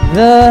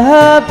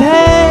 The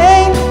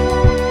pain,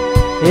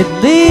 it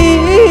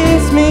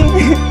leaves me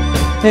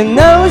an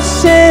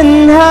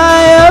ocean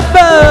high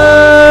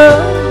above,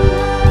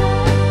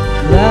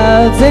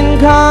 clouds and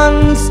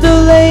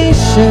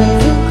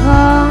constellations,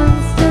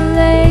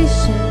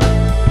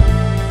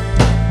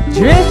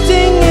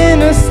 drifting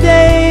in a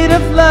state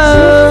of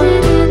love,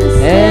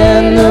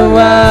 and the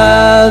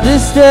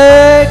wildest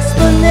explanation.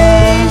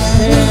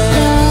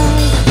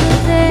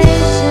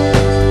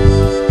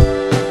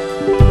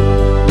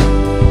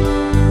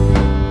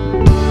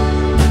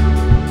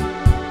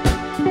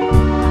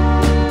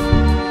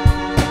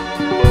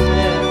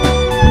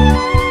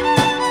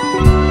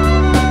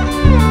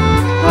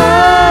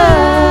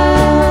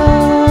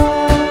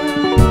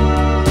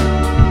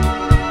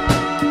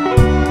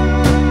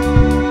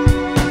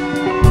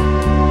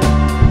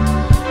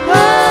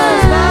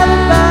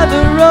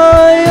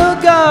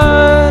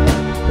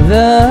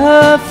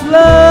 The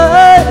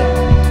flood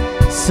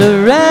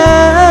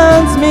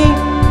surrounds me,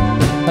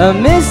 a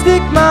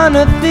mystic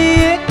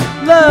monotheic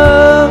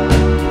love,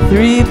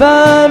 three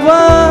but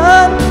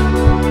one,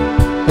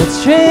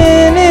 it's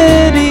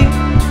Trinity,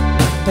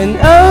 an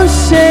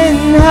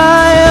ocean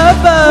high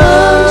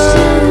above,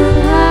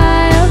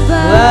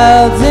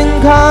 clouds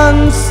and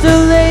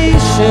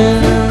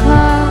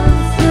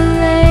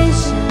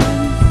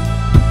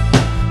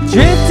constellations,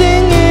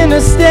 drifting in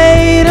a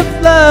state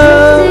of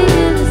love,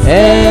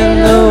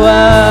 and the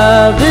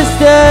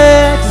wildest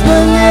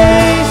explanation.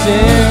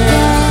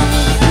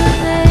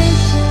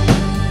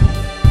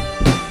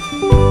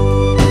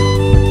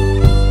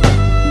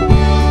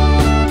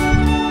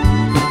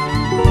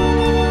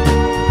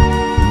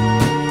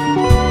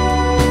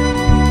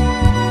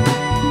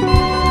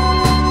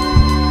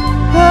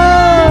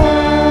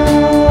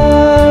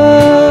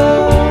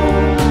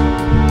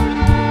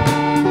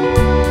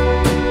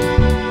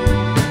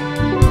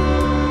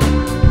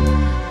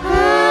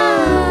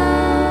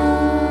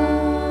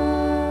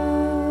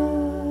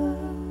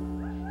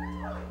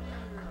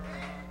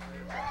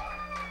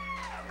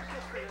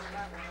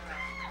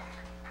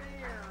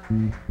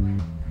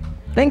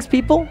 Thanks,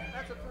 people.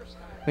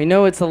 We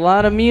know it's a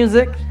lot of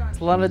music. It's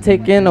a lot to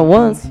take in at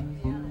once.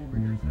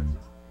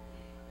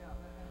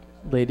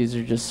 Ladies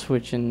are just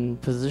switching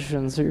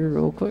positions here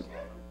real quick.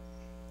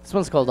 This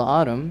one's called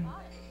Autumn.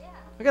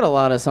 We got a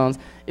lot of songs.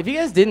 If you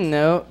guys didn't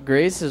know,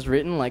 Grace has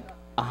written like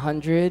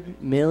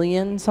 100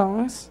 million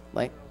songs.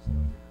 Like,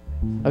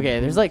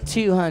 okay, there's like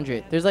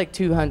 200. There's like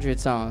 200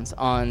 songs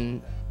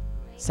on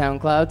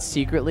SoundCloud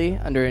secretly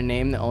under a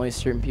name that only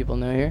certain people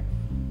know here.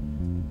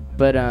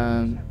 But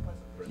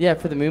yeah,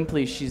 for the Moon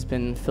Police, she's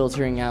been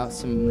filtering out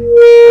some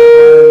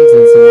and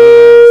some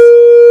names.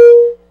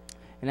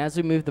 And as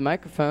we move the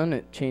microphone,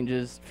 it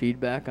changes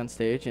feedback on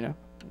stage. You know,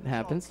 it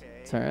happens. Okay.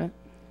 It's all right.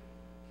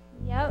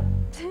 Yep.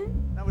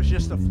 That was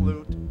just a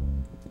flute.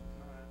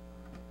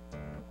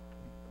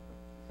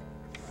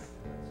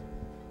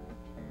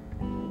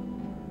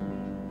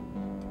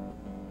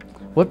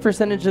 What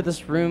percentage of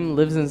this room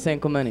lives in San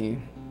Clemente?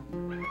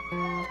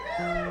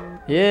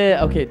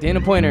 Yeah, okay,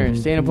 Dana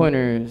Pointers, Dana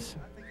Pointers.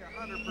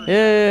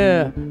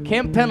 Yeah,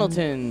 Camp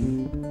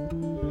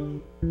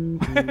Pendleton.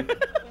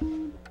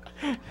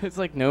 It's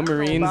like no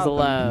Marines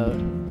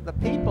allowed. The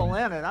people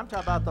in it. I'm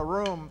talking about the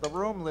room. The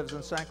room lives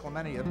in San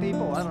Clemente. The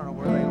people, I don't know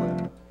where they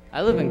live.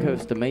 I live in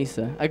Costa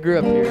Mesa. I grew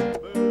up here.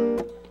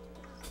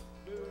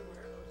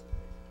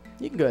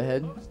 You can go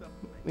ahead.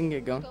 We can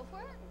get going. Go for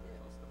it.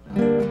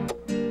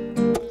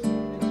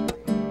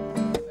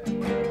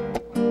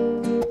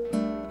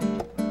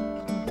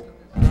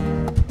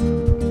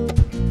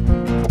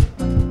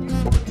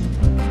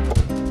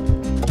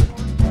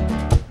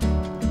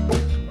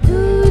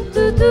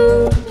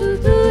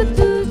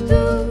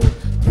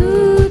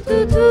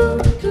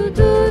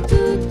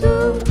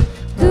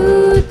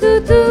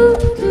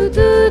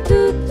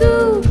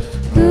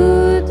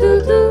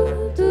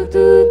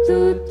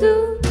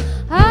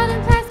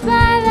 Autumn passed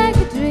by like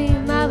a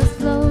dream. I was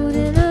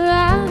floating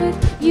around a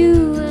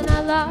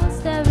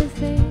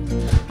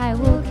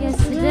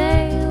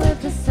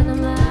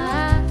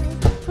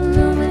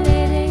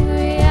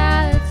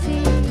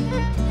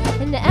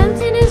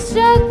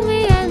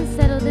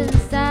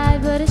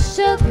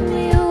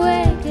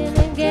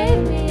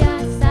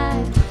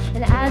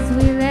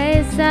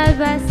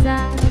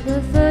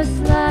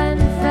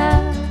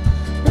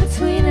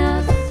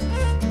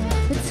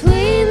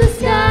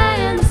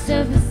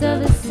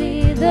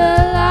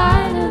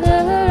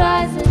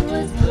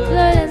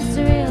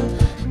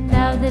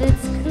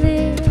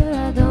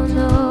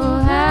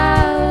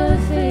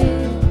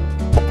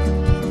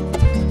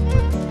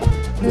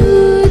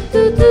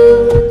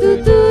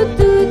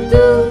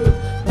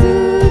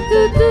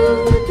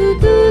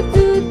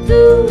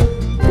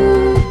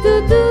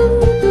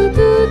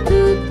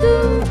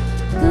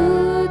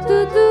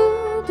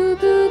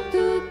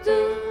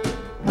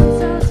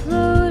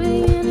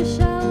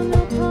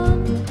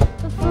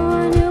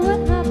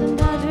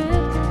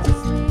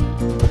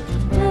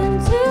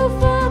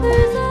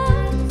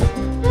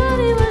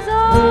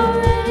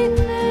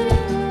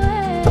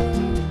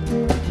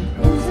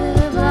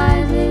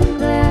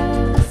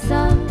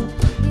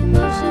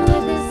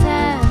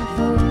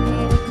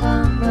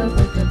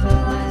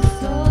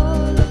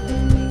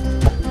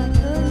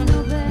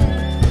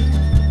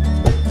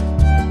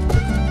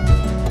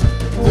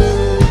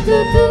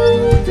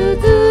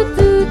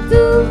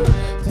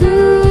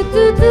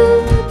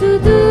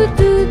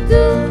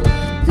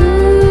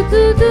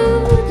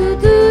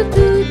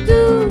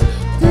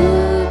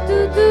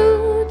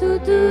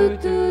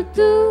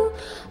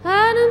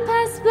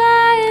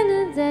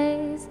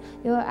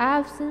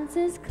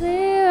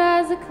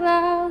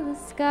all the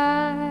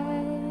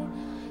sky.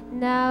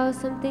 Now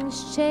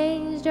something's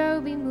changed, our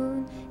ruby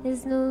moon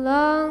is no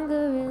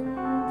longer in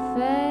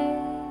phase.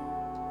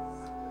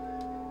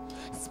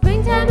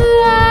 Springtime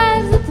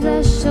arrives, the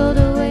threshold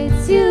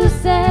awaits. You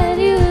said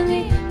you would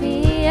meet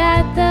me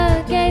at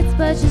the gates,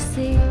 but you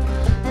see,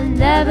 I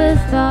never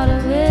thought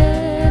of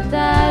it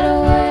that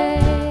way.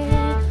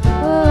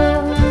 Oh.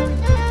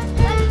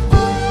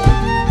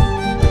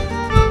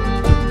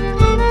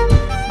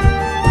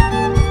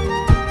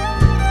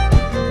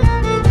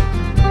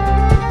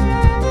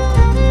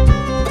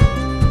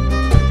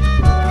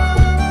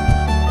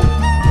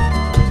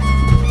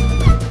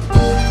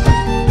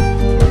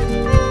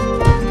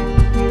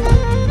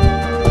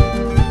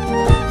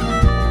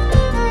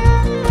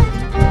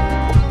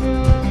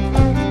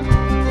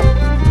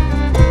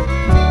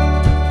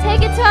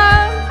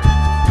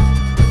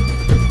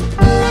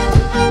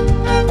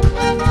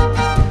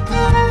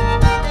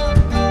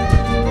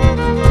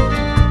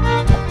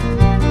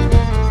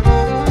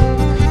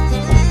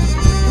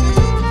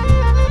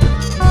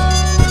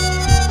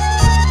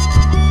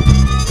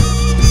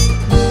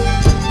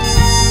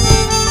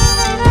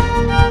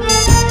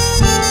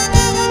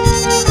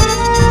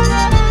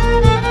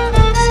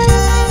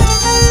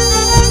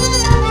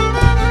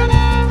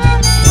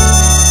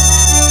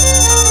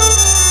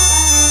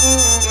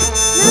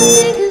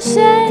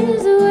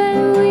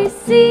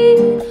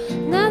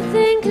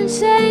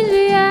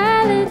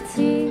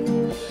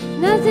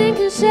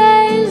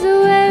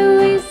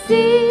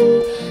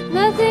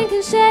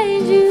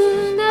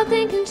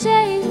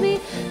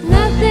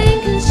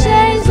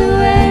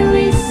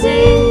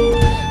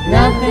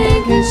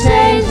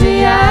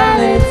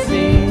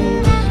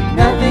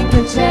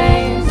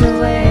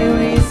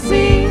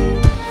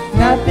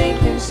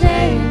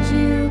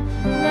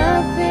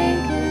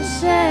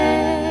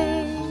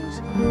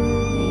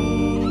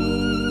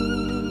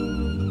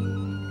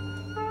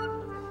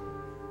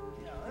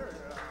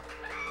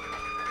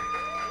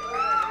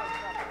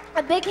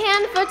 A big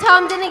hand for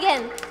Tom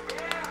Dinigan.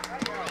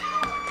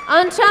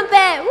 On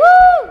trumpet,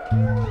 woo!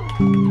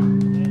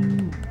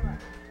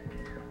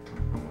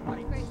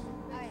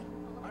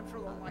 I'm for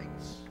the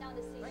lights.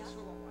 Thanks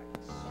for the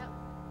lights.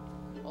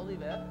 I'll leave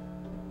that.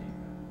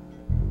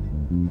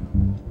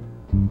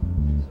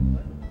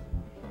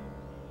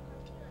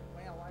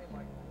 Well, I like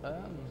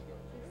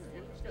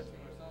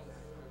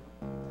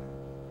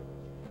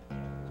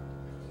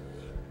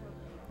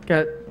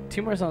Got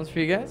 2 more songs for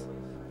you guys.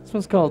 This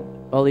one's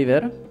called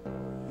Olivera.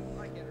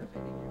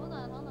 Hold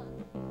on.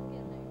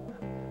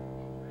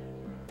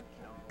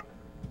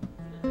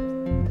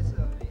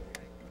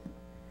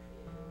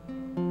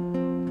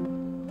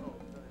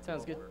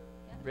 Sounds good.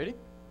 Ready?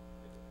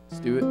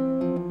 Let's do it.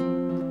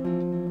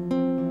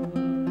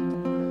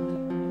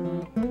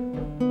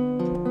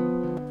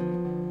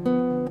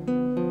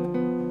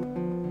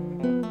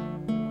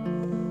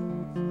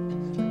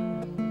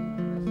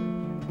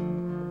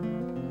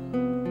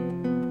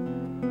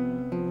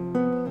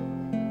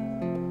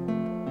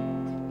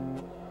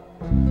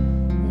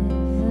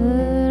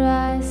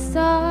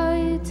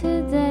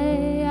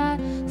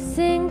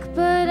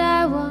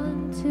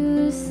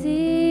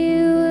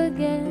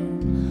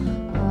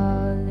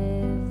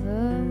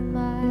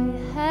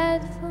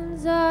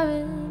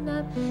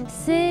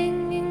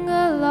 Singing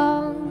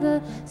along,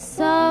 the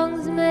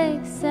songs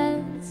make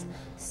sense.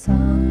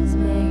 Songs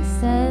make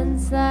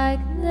sense like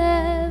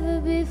never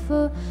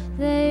before.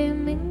 They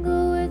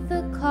mingle with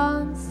the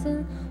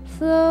constant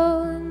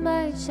flow in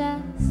my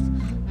chest.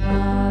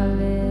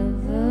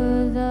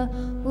 Oliver, the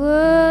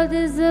world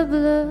is a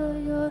blur.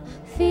 Your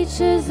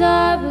features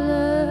are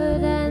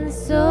blurred, and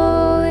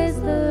so is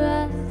the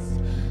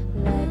rest.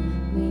 Let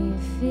me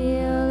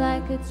feel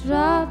like a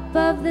drop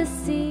of the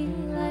sea,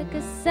 like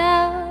a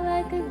sound,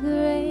 like a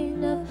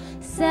grain of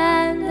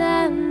sand,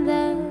 and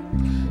then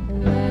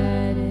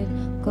let it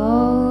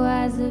go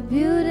as a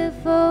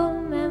beautiful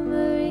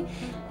memory.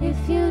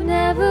 If you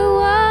never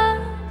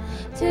want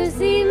to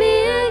see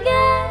me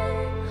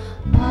again,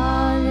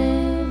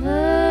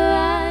 Oliver,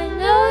 I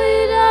know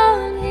you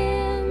don't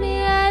hear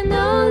me. I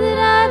know that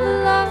I've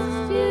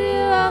lost you.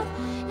 You're off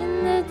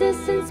in the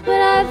distance,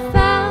 but I've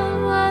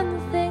found one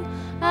thing.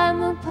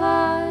 I'm a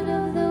part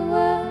of the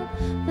world.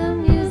 The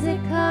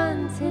music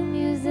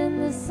continues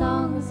and the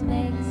songs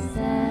make sense.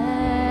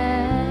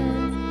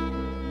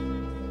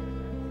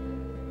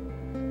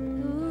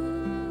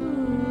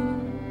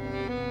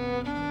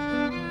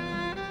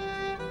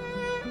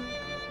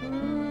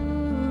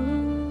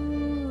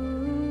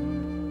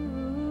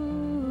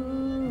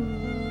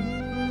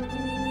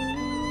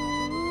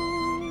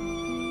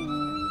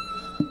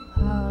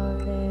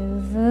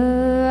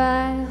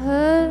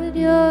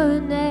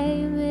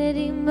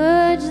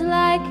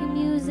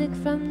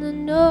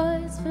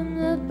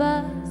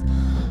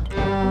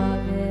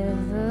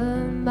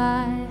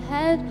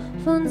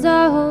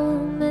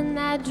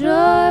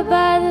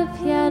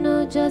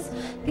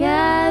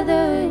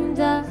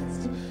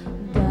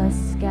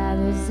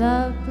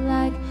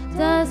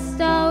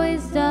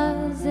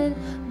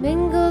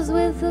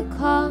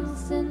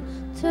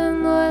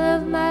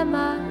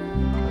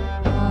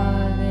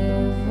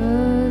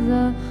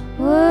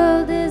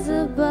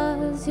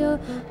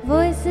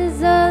 voice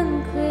is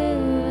unclear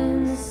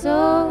and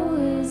so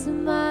is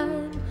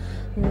mine.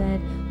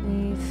 Let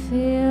me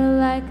feel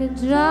like a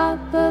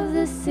drop of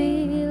the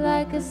sea,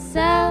 like a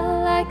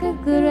cell, like a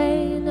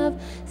grain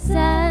of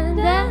sand,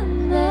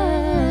 and then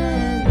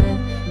let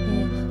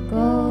it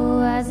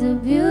go as a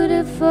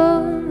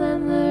beautiful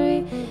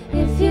memory.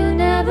 If you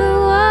never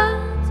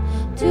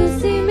want to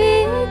see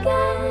me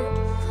again,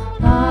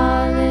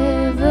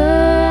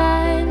 Oliver,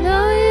 I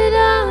know you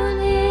don't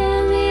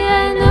hear me.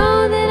 I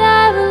know that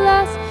I've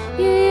lost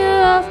you.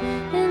 You're off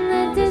in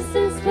the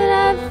distance, but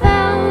I've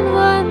found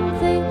one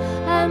thing.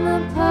 I'm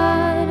a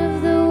part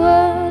of the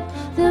world.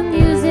 The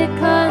music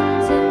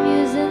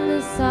continues and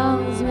the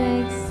songs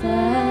make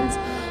sense.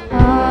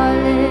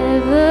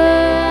 Oliver,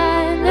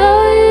 I know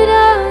you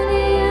don't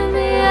hear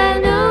me. I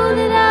know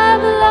that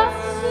I've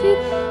lost you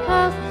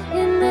off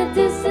in the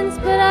distance,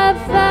 but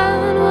I've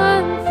found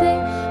one thing.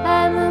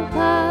 I'm a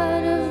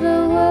part of the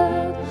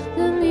world.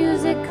 The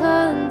music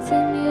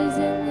continues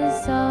and the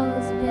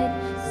songs make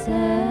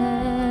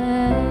sense.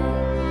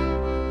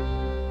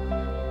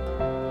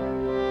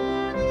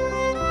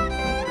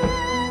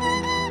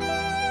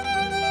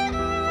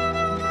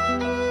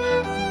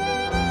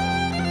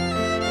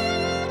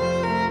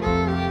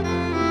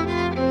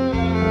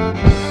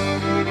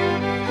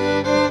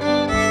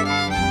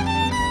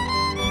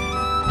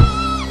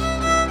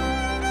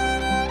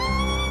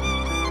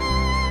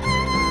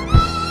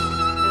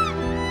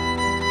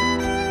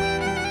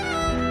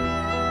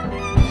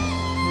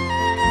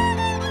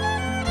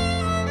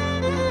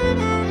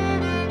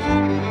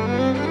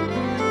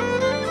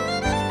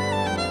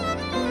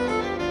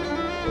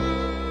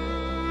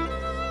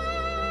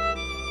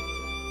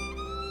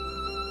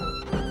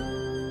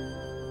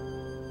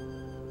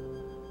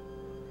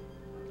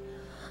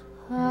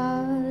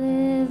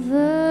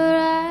 Oliver,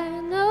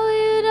 I know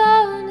you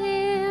don't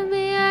hear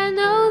me. I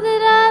know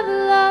that I've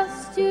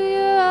lost you.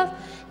 You're off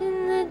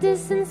in the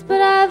distance, but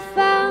I've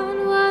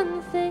found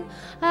one thing.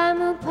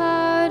 I'm a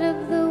part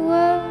of the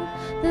world.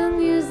 The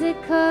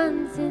music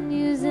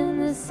continues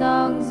and the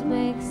songs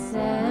make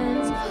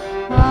sense.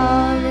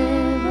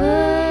 Oliver,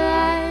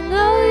 I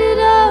know you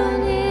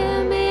don't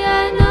hear me.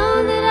 I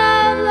know that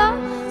I've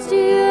lost you.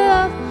 You're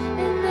off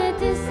in the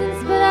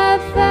distance, but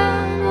I've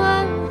found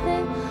one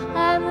thing.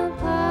 I'm a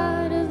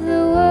part of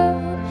the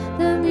world.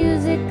 The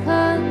music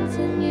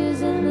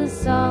continues and the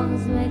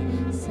songs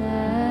make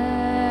sense.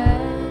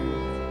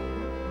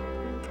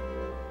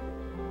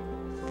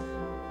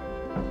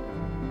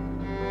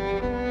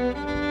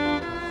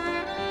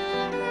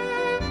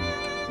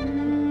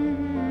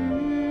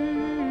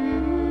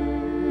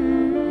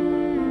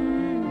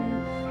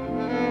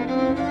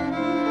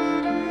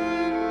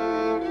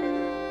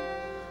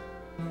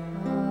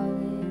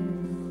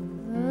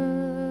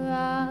 Oliver,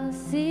 I'll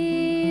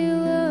see you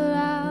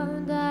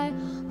around. I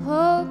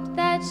hope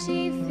that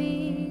she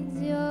feeds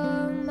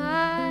your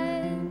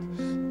mind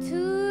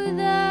to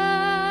the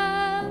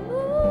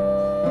moon.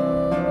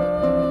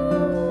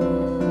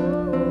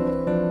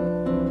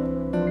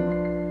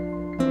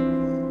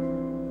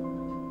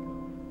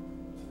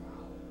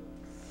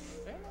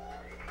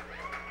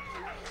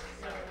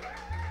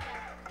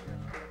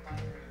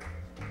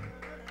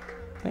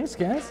 Thanks,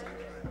 guys.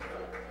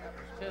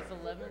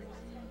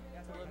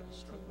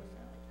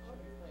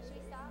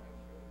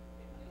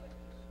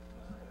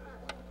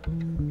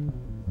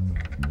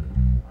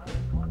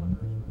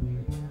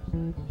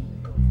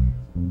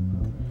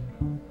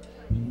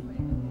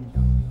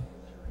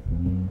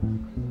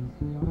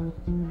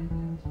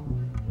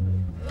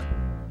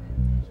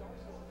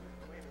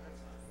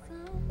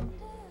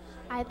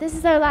 Alright, this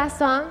is our last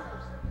song.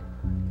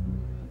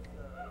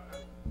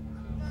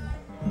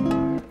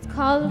 It's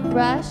called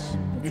Rush.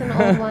 It's an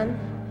old one.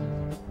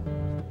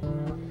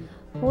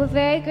 We're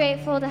very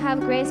grateful to have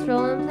Grace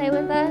Rowland play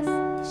with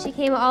us. She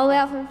came all the way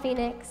out from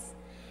Phoenix,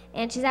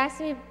 and she's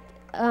actually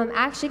going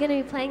to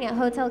be playing at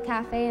Hotel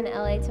Cafe in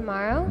LA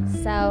tomorrow.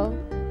 So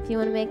if you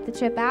want to make the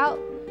trip out.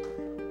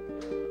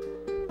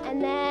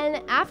 And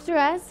then after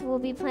us, we'll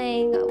be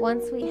playing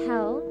Once We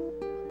Held,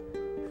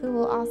 who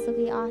will also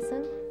be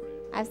awesome.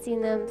 I've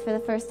seen them for the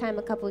first time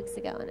a couple weeks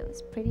ago, and it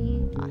was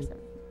pretty awesome.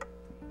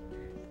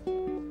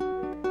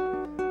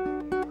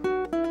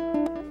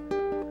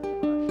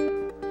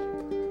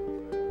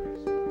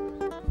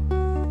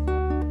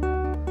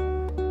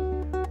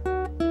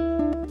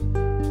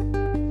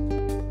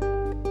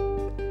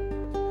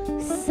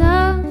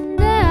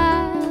 Someday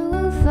I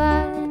will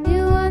find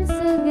you once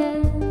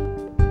again,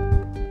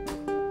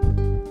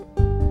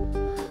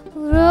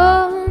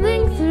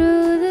 roaming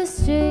through the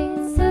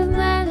streets of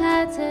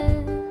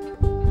Manhattan.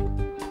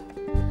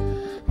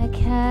 I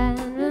can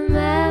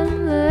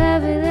remember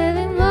every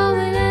living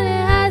moment, and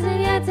it hasn't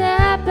yet to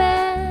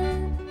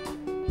happen.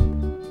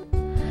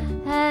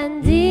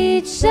 And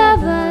each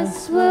of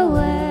us will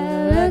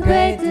wear a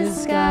great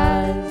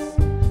disguise.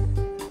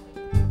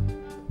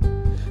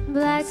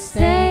 Black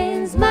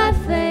stains my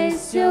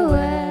face, you'll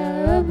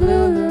wear a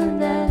blue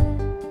lunette,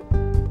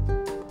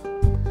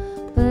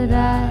 but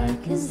I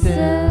can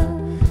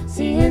still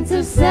see hints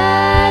of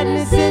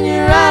sadness in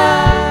your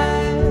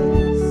eyes.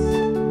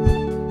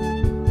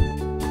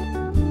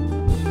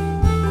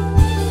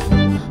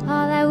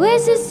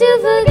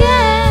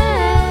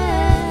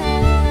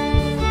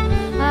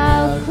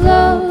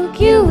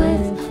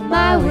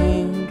 my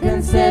wing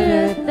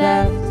considered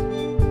theft,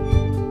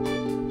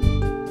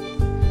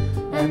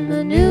 and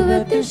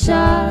maneuvered through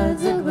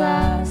shards of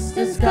glass,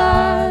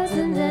 discards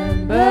and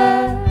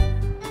ember.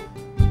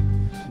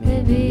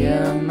 Maybe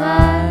you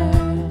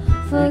might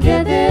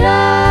forget that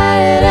I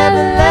had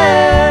ever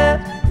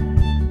left.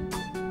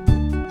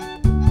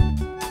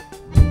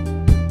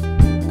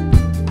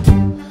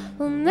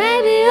 Well,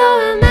 maybe you'll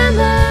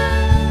remember.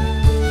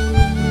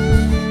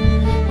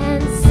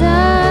 And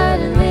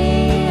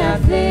suddenly I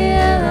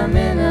feel I'm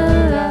in a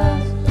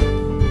rush.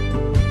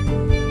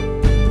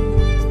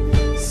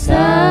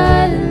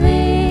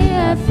 Suddenly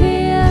I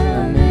feel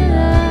I'm in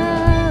a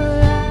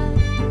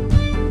rush.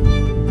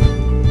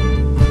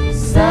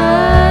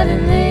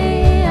 Suddenly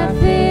I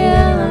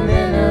feel I'm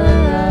in a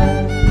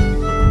rush.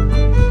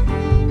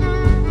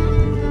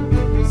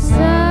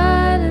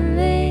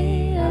 Suddenly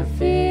I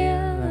feel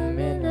I'm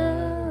in a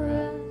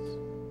rush.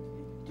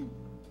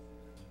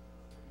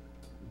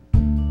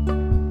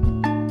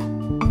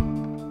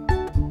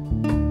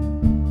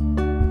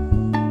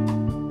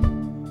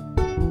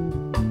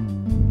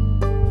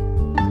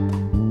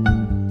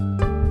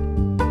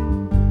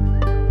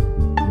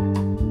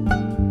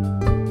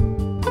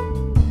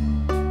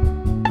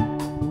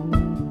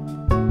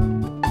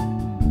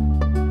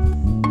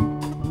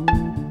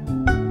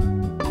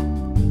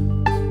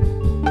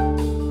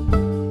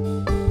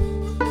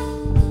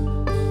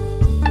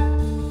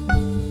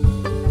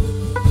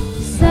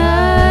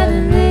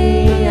 Suddenly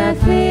I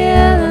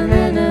feel I'm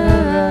in a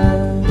rush.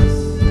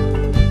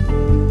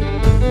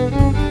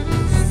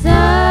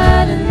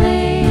 Suddenly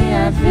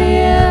I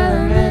feel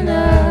I'm in a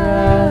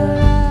rush.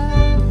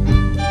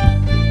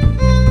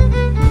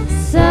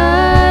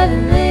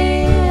 Suddenly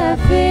I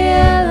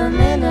feel I'm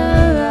in a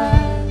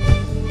rush.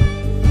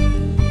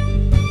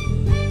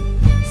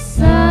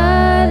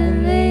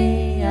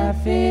 Suddenly I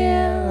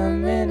feel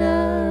I'm in a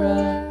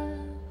rush.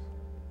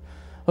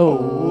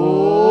 Oh.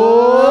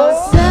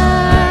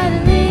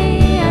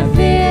 Suddenly I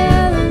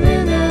feel I'm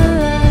in a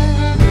rush.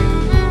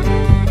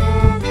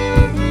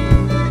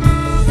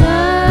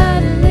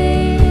 Suddenly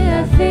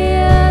I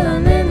feel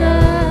I'm in a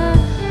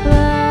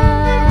rush.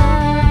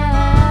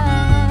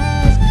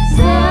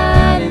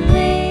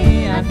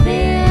 Suddenly I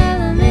feel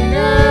I'm in a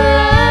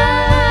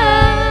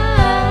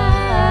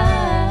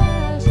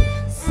rush.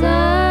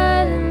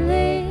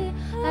 Suddenly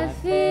I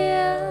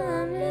feel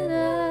I'm in a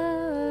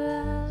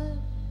rush.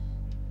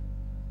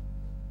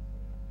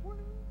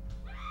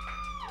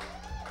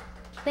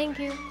 Thank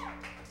you.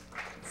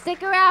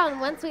 Stick around.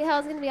 One Sweet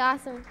Hell's gonna be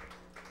awesome.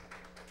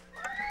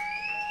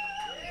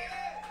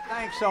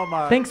 Thanks so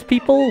much. Thanks,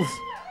 peoples.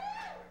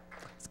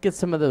 Let's get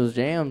some of those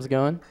jams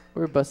going.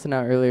 We were busting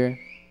out earlier.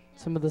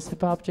 Some of those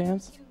hip hop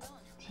jams.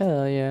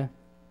 Hell yeah.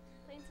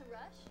 Playing some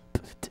Rush?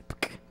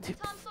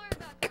 Tom Sawyer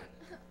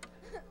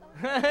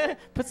back.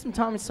 Put some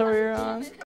Tommy Sawyer on.